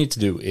what we need to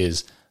do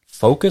is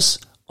focus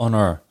on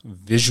our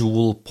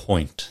visual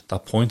point,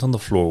 that point on the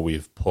floor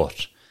we've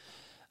put,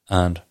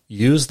 and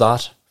use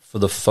that for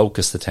the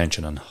focused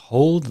attention and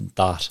hold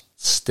that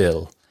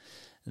still.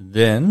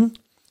 Then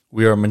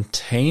we are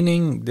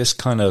maintaining this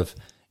kind of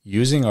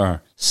using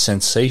our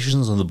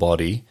sensations of the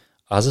body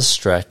as a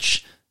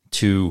stretch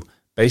to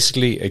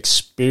basically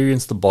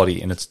experience the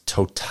body in its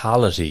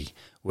totality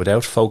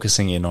without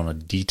focusing in on a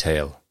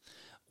detail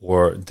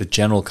or the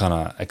general kind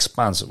of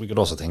expanse. We could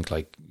also think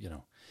like,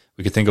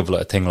 we could think of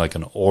a thing like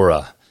an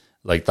aura,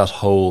 like that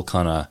whole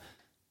kind of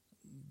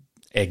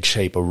egg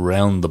shape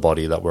around the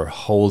body that we're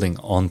holding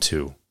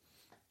onto.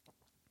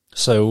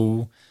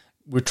 So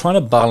we're trying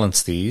to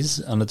balance these,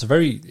 and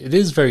it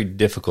is very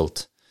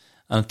difficult,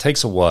 and it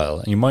takes a while.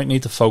 And you might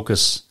need to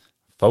focus,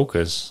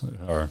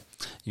 or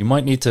you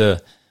might need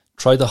to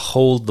try to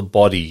hold the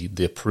body,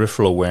 the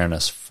peripheral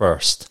awareness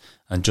first,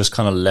 and just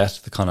kind of let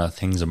the kind of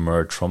things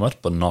emerge from it,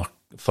 but not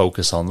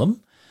focus on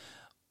them,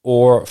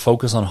 or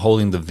focus on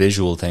holding the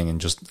visual thing and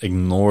just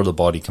ignore the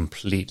body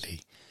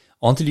completely.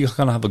 Until you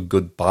kind of have a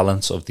good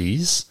balance of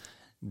these,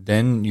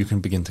 then you can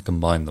begin to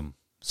combine them.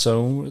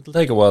 So it'll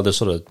take a while. There's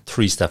sort of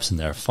 3 steps in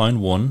there. Find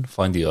one,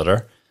 find the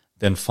other,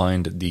 then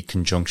find the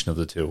conjunction of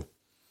the two.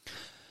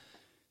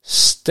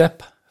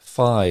 Step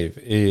 5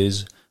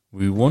 is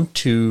we want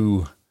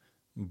to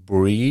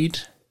breathe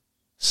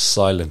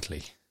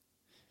silently.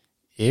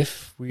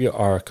 If we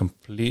are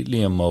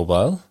completely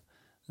immobile,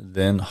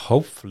 then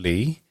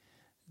hopefully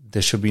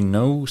there should be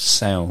no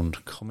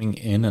sound coming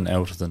in and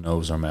out of the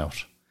nose or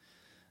mouth.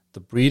 The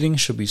breathing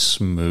should be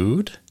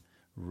smooth,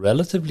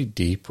 relatively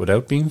deep,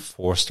 without being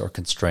forced or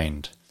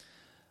constrained.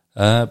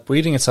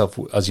 Breathing itself,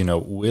 as you know,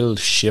 will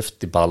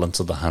shift the balance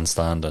of the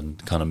handstand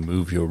and kind of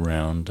move you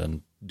around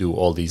and do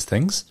all these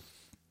things.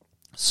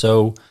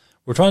 So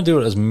we're trying to do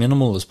it as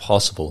minimal as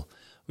possible.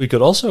 We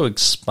could also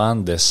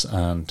expand this,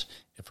 and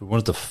if we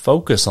wanted to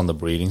focus on the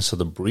breathing, so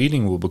the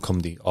breathing will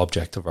become the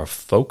object of our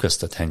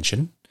focused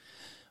attention,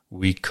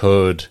 we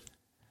could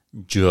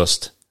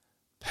just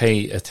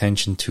pay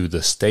attention to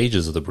the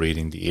stages of the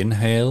breathing, the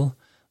inhale,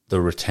 the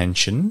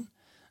retention,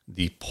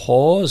 the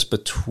pause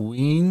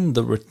between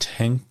the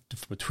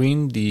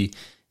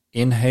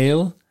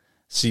inhale.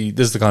 See,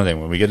 this is the kind of thing,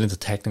 when we get into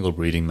technical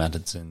breathing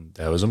methods in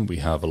Taoism, we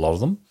have a lot of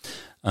them.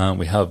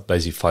 We have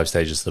basically 5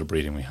 stages to the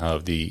breathing. We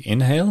have the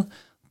inhale,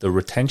 the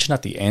retention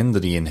at the end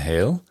of the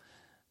inhale,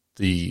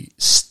 the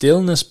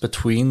stillness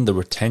between the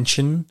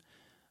retention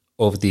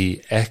of the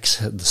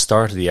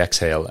start of the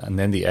exhale, and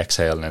then the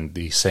exhale, and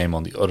the same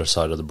on the other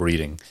side of the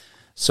breathing.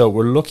 So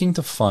we're looking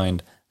to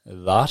find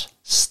that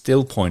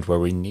still point where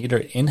we're neither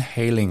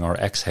inhaling or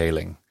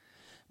exhaling,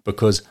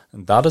 because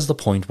that is the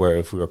point where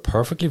if we are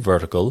perfectly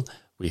vertical,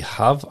 we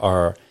have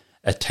our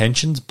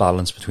attention's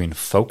balance between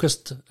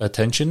focused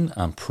attention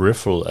and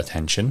peripheral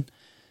attention.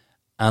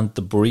 And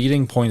the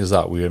breathing point is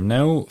that we have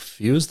now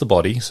fused the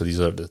body. So these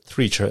are the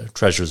 3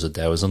 treasures of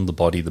Taoism: the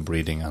body, the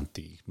breathing, and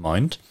the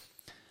mind.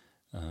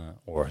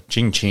 Or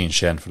Jing, Qi, and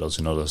Shen, for those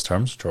who know those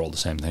terms, which are all the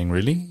same thing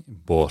really,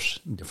 but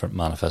different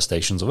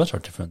manifestations of it, or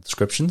different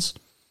descriptions.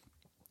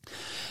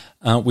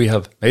 We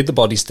have made the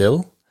body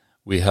still.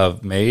 We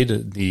have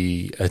made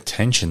the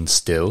attention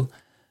still.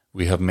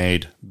 We have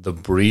made the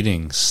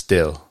breathing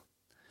still.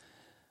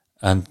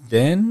 And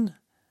then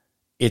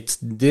it's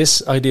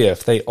this idea,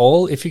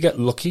 if you get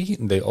lucky,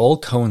 they all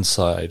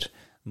coincide,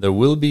 there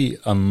will be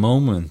a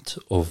moment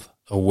of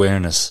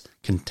awareness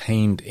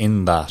contained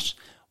in that,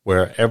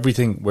 where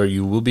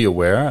you will be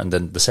aware, and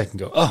then the second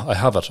go, oh, I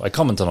have it, I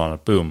commented on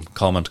it, boom,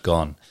 comment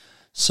gone.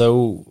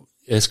 So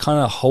it's kind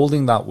of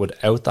holding that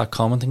without that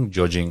commenting,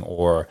 judging,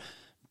 or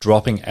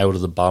dropping out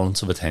of the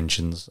balance of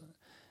attentions.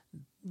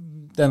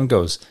 Then it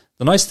goes.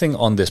 The nice thing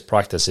on this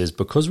practice is,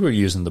 because we're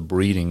using the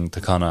breathing to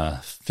kind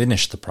of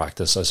finish the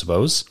practice, I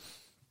suppose,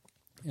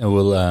 it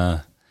will,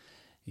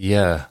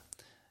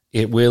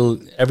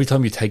 every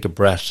time you take a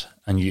breath,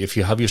 and if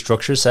you have your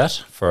structure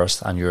set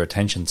first and your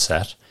attention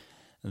set,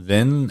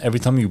 then every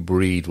time you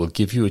breathe will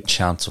give you a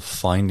chance of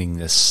finding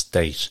this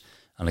state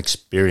and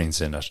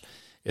experiencing it.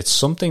 It's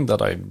something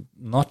that I'm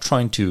not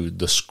trying to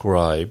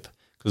describe,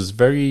 because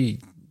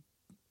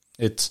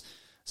it's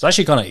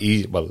actually kind of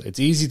easy. Well, it's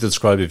easy to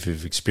describe if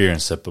you've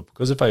experienced it, but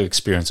because if I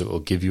experience it, it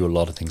will give you a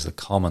lot of things to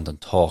comment and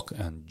talk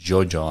and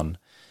judge on.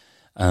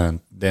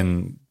 And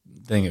then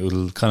it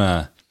will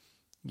kind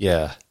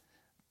of,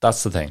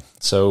 that's the thing.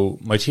 So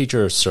my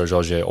teacher, Sir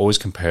George, always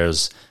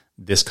compares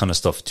this kind of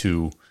stuff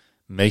to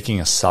making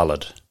a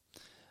salad.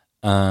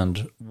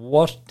 And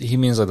what he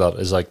means by that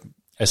is, like,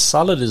 a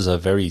salad is a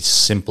very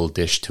simple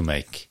dish to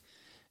make.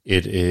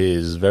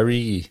 It's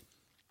very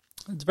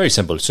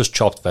simple. It's just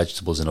chopped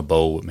vegetables in a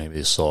bowl with maybe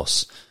a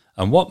sauce.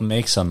 And what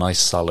makes a nice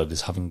salad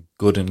is having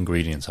good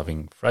ingredients,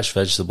 having fresh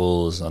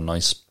vegetables, a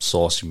nice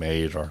sauce you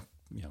made or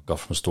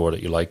got from a store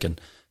that you like, and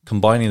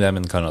combining them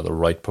in kind of the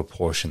right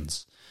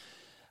proportions.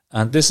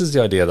 And this is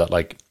the idea that,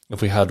 like,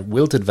 if we had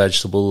wilted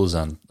vegetables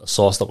and a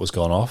sauce that was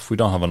gone off, we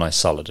don't have a nice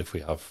salad. If we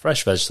have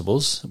fresh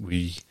vegetables,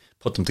 we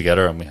put them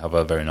together and we have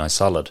a very nice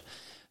salad.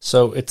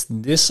 So it's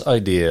this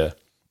idea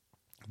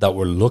that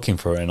we're looking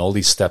for in all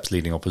these steps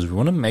leading up, is we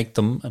want to make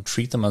them and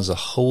treat them as a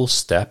whole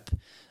step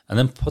and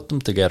then put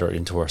them together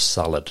into our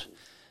salad.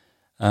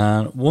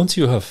 And once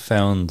you have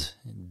found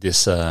this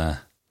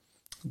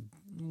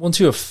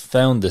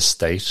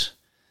state,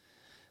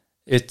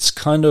 it's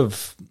kind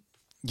of,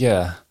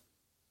 I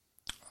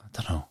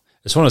don't know.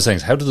 It's one of those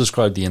things, how to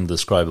describe the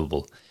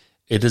indescribable.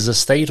 It is a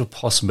state of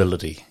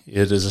possibility.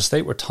 It is a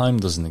state where time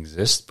doesn't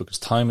exist, because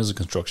time is a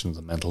construction of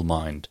the mental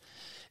mind.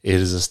 It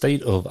is a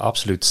state of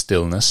absolute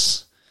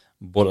stillness,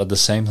 but at the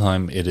same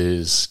time, it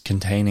is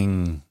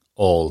containing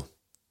all.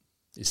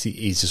 It's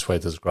the easiest way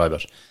to describe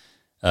it.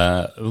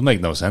 It will make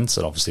no sense,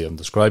 and obviously I'm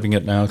describing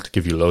it now to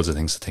give you loads of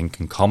things to think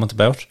and comment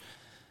about.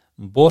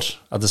 But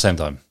at the same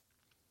time,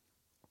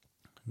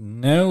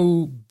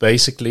 now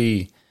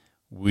basically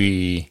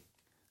we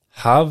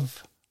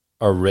have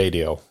a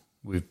radio.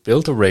 We've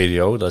built a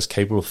radio that's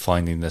capable of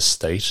finding this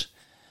state,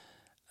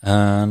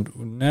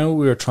 and now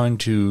we're trying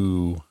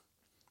to,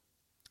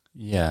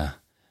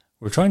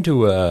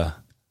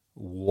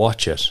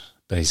 watch it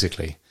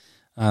basically.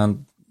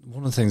 And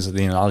one of the things,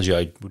 the analogy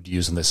I would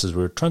use in this is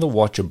we're trying to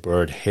watch a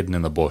bird hidden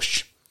in the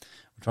bush.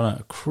 We're trying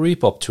to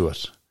creep up to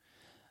it.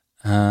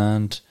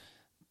 And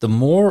the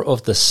more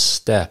of the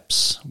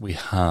steps we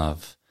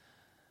have,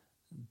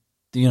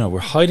 we're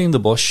hiding in the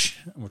bush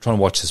and we're trying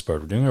to watch this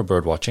bird. We're doing our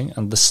bird watching,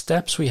 and the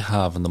steps we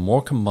have, and the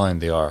more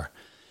combined they are,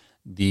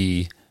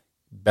 the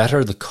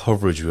better the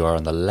coverage we are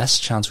and the less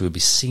chance we'll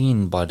be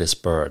seen by this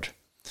bird.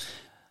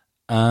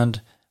 And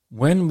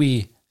when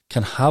we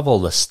can have all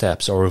the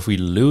steps, or if we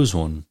lose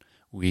one,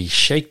 we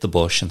shake the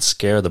bush and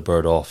scare the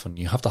bird off, and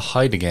you have to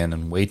hide again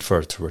and wait for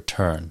it to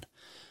return.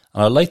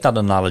 And I like that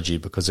analogy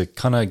because it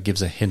kind of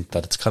gives a hint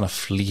that it's kind of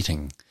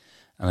fleeting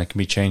and it can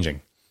be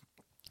changing.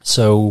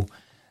 So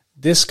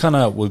this kind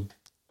of will,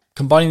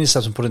 combining these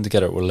steps and putting them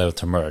together, it will allow it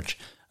to merge.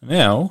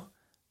 Now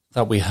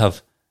that we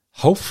have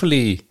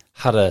hopefully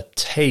had a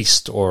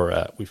taste,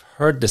 or we've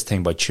heard this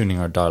thing by tuning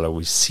our dial, or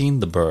we've seen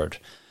the bird,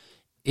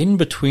 in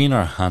between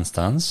our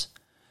handstands,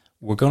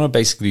 we're going to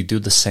basically do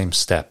the same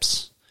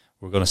steps.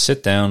 We're going to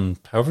sit down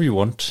however you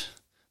want,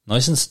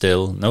 nice and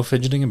still, no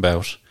fidgeting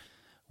about,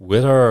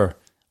 with our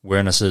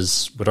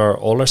awarenesses, with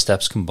all our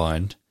steps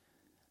combined,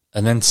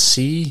 and then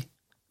see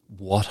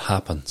what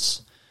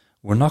happens.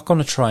 We're not going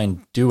to try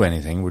and do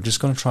anything. We're just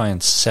going to try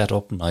and set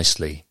up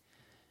nicely,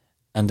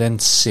 and then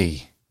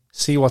see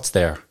what's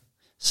there.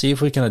 See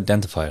if we can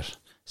identify it.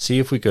 See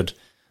if we could,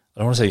 I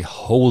don't want to say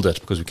hold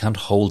it, because we can't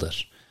hold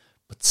it,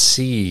 but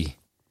see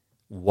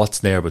what's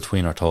there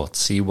between our thoughts,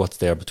 see what's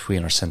there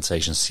between our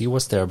sensations, see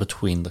what's there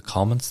between the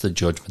comments, the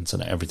judgments,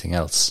 and everything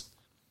else.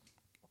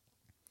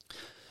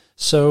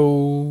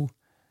 So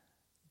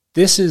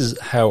this is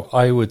how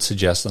I would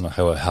suggest, and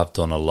how I have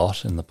done a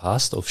lot in the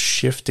past, of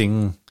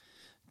shifting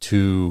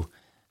to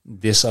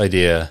this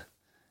idea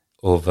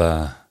of,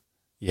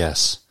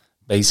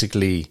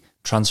 basically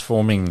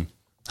transforming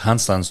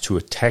handstands to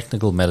a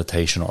technical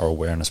meditation or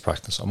awareness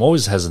practice. I'm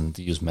always hesitant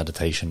to use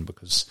meditation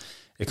because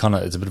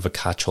it's a bit of a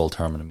catch-all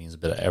term, and it means a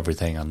bit of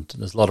everything, and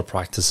there's a lot of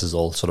practices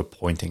all sort of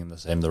pointing in the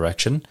same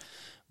direction,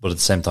 but at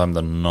the same time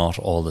they're not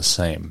all the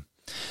same.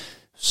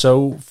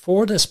 So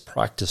for this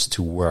practice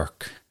to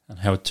work, and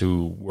how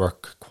to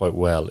work quite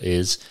well,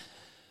 is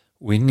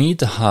we need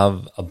to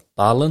have a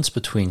balance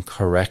between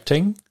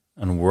correcting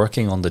and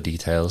working on the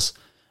details,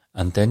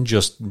 and then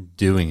just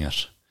doing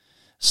it.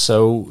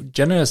 So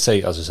generally, I'd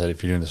say, as I said,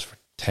 if you're doing this for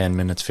 10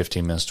 minutes,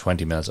 15 minutes,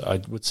 20 minutes,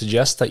 I would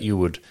suggest that you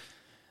would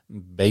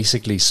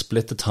basically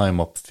split the time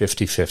up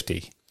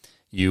 50-50.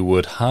 You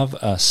would have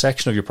a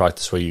section of your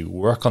practice where you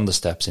work on the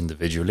steps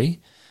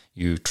individually.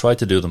 You try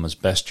to do them as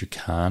best you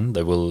can.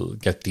 They will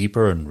get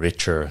deeper and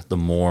richer the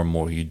more and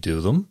more you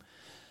do them.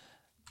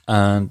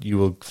 And you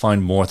will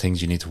find more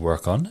things you need to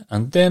work on.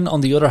 And then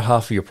on the other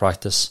half of your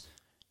practice,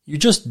 you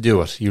just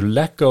do it. You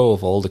let go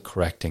of all the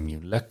correcting.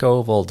 You let go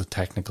of all the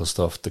technical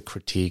stuff, the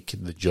critique,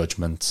 the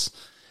judgments,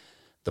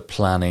 the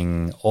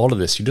planning, all of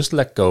this. You just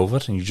let go of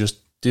it, and you just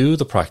do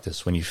the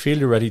practice. When you feel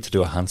you're ready to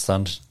do a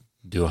handstand,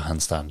 do a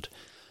handstand.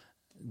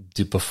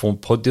 Do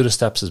the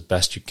steps as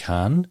best you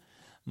can,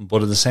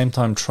 but at the same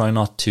time, try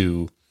not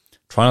to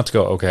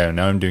go, okay,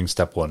 now I'm doing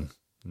step 1.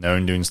 Now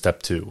I'm doing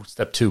step 2.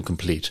 Step 2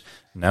 complete.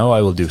 Now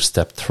I will do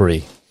step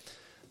 3.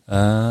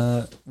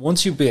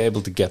 Once you be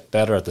able to get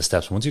better at the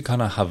steps, once you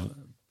kind of have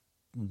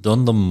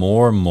done them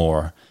more and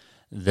more,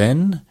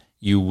 then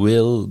you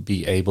will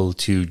be able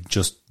to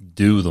just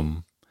do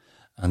them.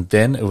 And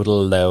then it would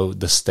allow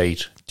the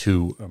state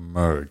to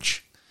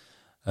emerge.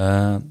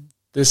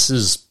 This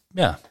is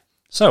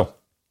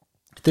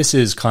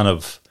kind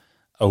of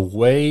a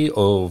way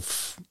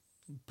of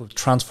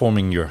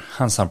transforming your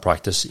handstand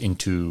practice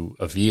into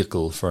a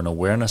vehicle for an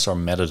awareness or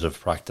meditative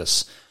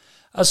practice.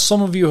 As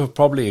some of you have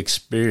probably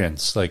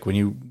experienced, like when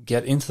you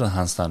get into the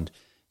handstand,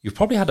 you've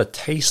probably had a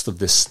taste of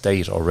this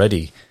state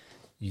already.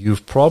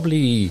 You've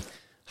probably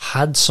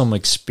had some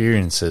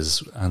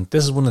experiences, and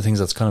this is one of the things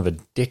that's kind of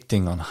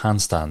addicting on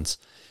handstands,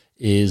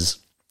 is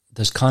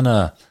there's kind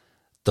of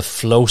the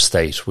flow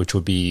state, which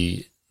would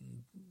be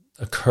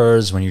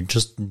occurs when you're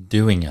just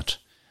doing it.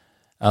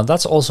 And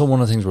that's also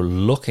one of the things we're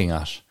looking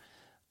at.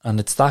 And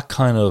it's that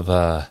kind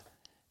of,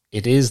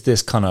 it is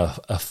this kind of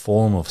a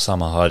form of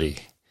samadhi.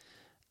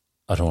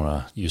 I don't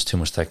want to use too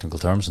much technical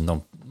terms, and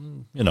don't,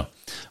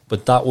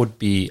 but that would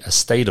be a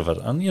state of it.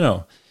 And,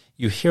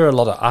 you hear a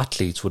lot of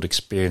athletes would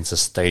experience the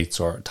states,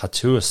 or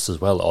tattooists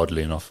as well,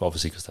 oddly enough,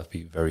 obviously, because they have to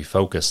be very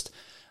focused.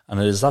 And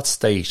it is that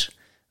state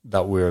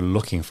that we're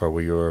looking for,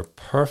 where you're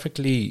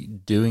perfectly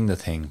doing the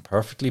thing,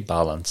 perfectly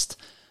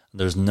balanced,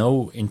 There's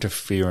no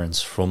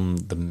interference from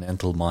the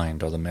mental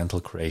mind or the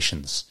mental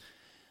creations.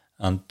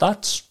 And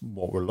that's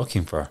what we're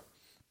looking for.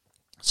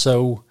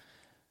 So,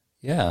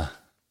 yeah,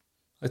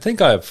 I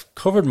think I've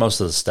covered most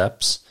of the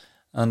steps,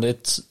 and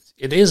it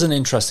is an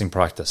interesting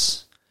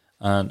practice,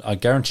 and I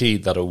guarantee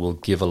that it will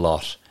give a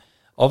lot.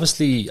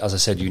 Obviously, as I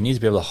said, you need to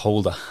be able to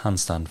hold a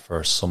handstand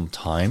for some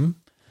time,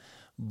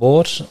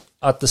 but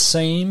at the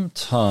same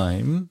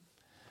time,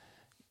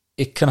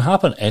 it can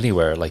happen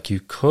anywhere. Like, you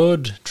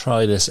could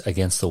try this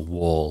against the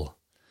wall.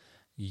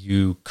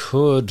 You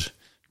could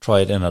try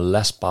it in a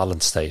less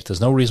balanced state.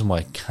 There's no reason why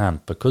it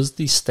can't, because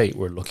the state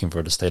we're looking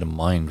for, the state of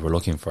mind we're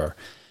looking for,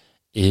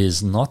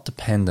 is not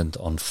dependent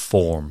on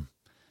form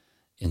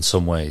in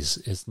some ways.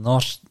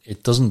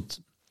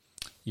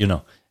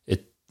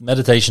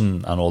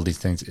 Meditation and all these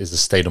things is the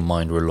state of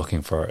mind we're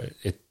looking for.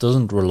 It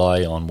doesn't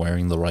rely on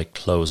wearing the right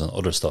clothes and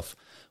other stuff.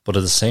 But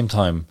at the same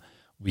time,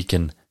 we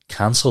can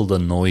cancel the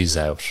noise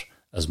out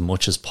as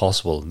much as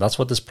possible. And that's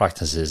what this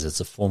practice is.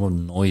 It's a form of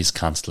noise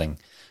cancelling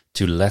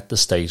to let the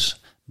state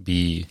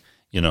be,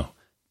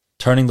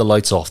 turning the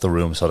lights off the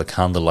room so the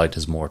candlelight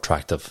is more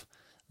attractive.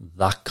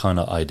 That kind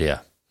of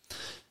idea.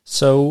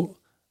 So,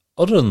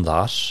 other than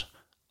that,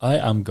 I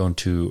am going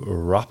to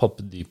wrap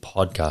up the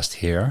podcast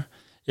here.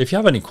 If you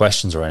have any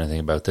questions or anything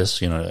about this,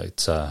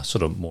 it's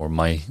sort of more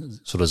my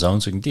sort of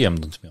zone, so you can DM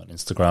them to me on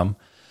Instagram.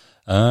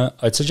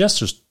 I'd suggest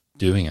just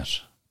doing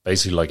it.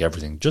 Basically, like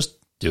everything, just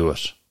do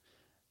it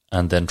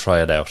and then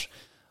try it out.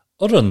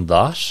 Other than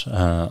that,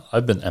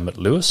 I've been Emmett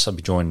Lewis. I'll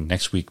be joined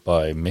next week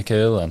by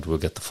Mikhail, and we'll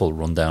get the full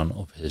rundown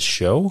of his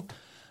show.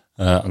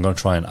 I'm going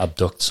to try and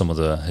abduct some of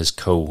his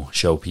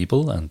co-show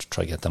people and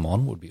try to get them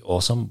on. Would be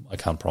awesome. I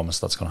can't promise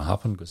that's going to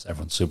happen because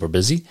everyone's super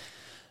busy.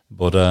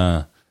 But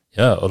other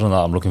than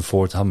that, I'm looking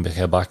forward to having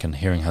Mikhail back and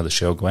hearing how the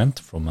show went,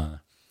 from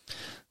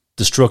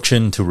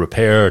destruction to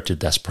repair to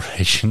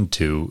desperation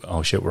to,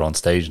 oh shit, we're on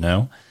stage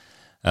now.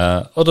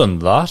 Other than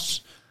that,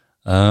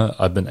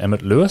 I've been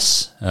Emmett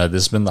Lewis. This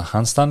has been the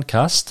Handstand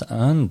Cast,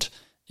 and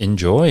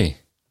enjoy.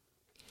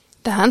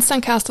 The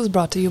Handstand Cast is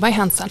brought to you by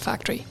Handstand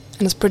Factory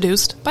and is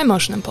produced by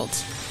Motion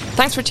Impulse.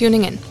 Thanks for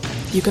tuning in.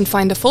 You can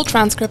find a full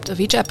transcript of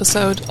each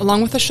episode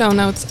along with the show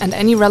notes and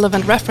any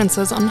relevant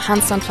references on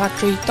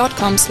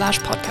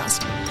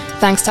handstandfactory.com/podcast.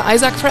 Thanks to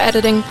Isaac for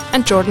editing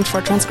and Jordan for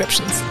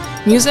transcriptions.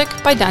 Music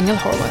by Daniel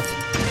Horwath.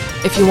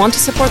 If you want to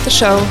support the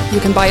show, you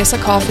can buy us a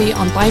coffee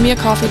on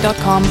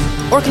buymeacoffee.com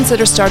or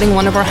consider starting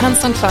one of our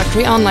Handstand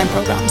Factory online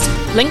programs.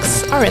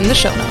 Links are in the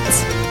show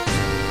notes.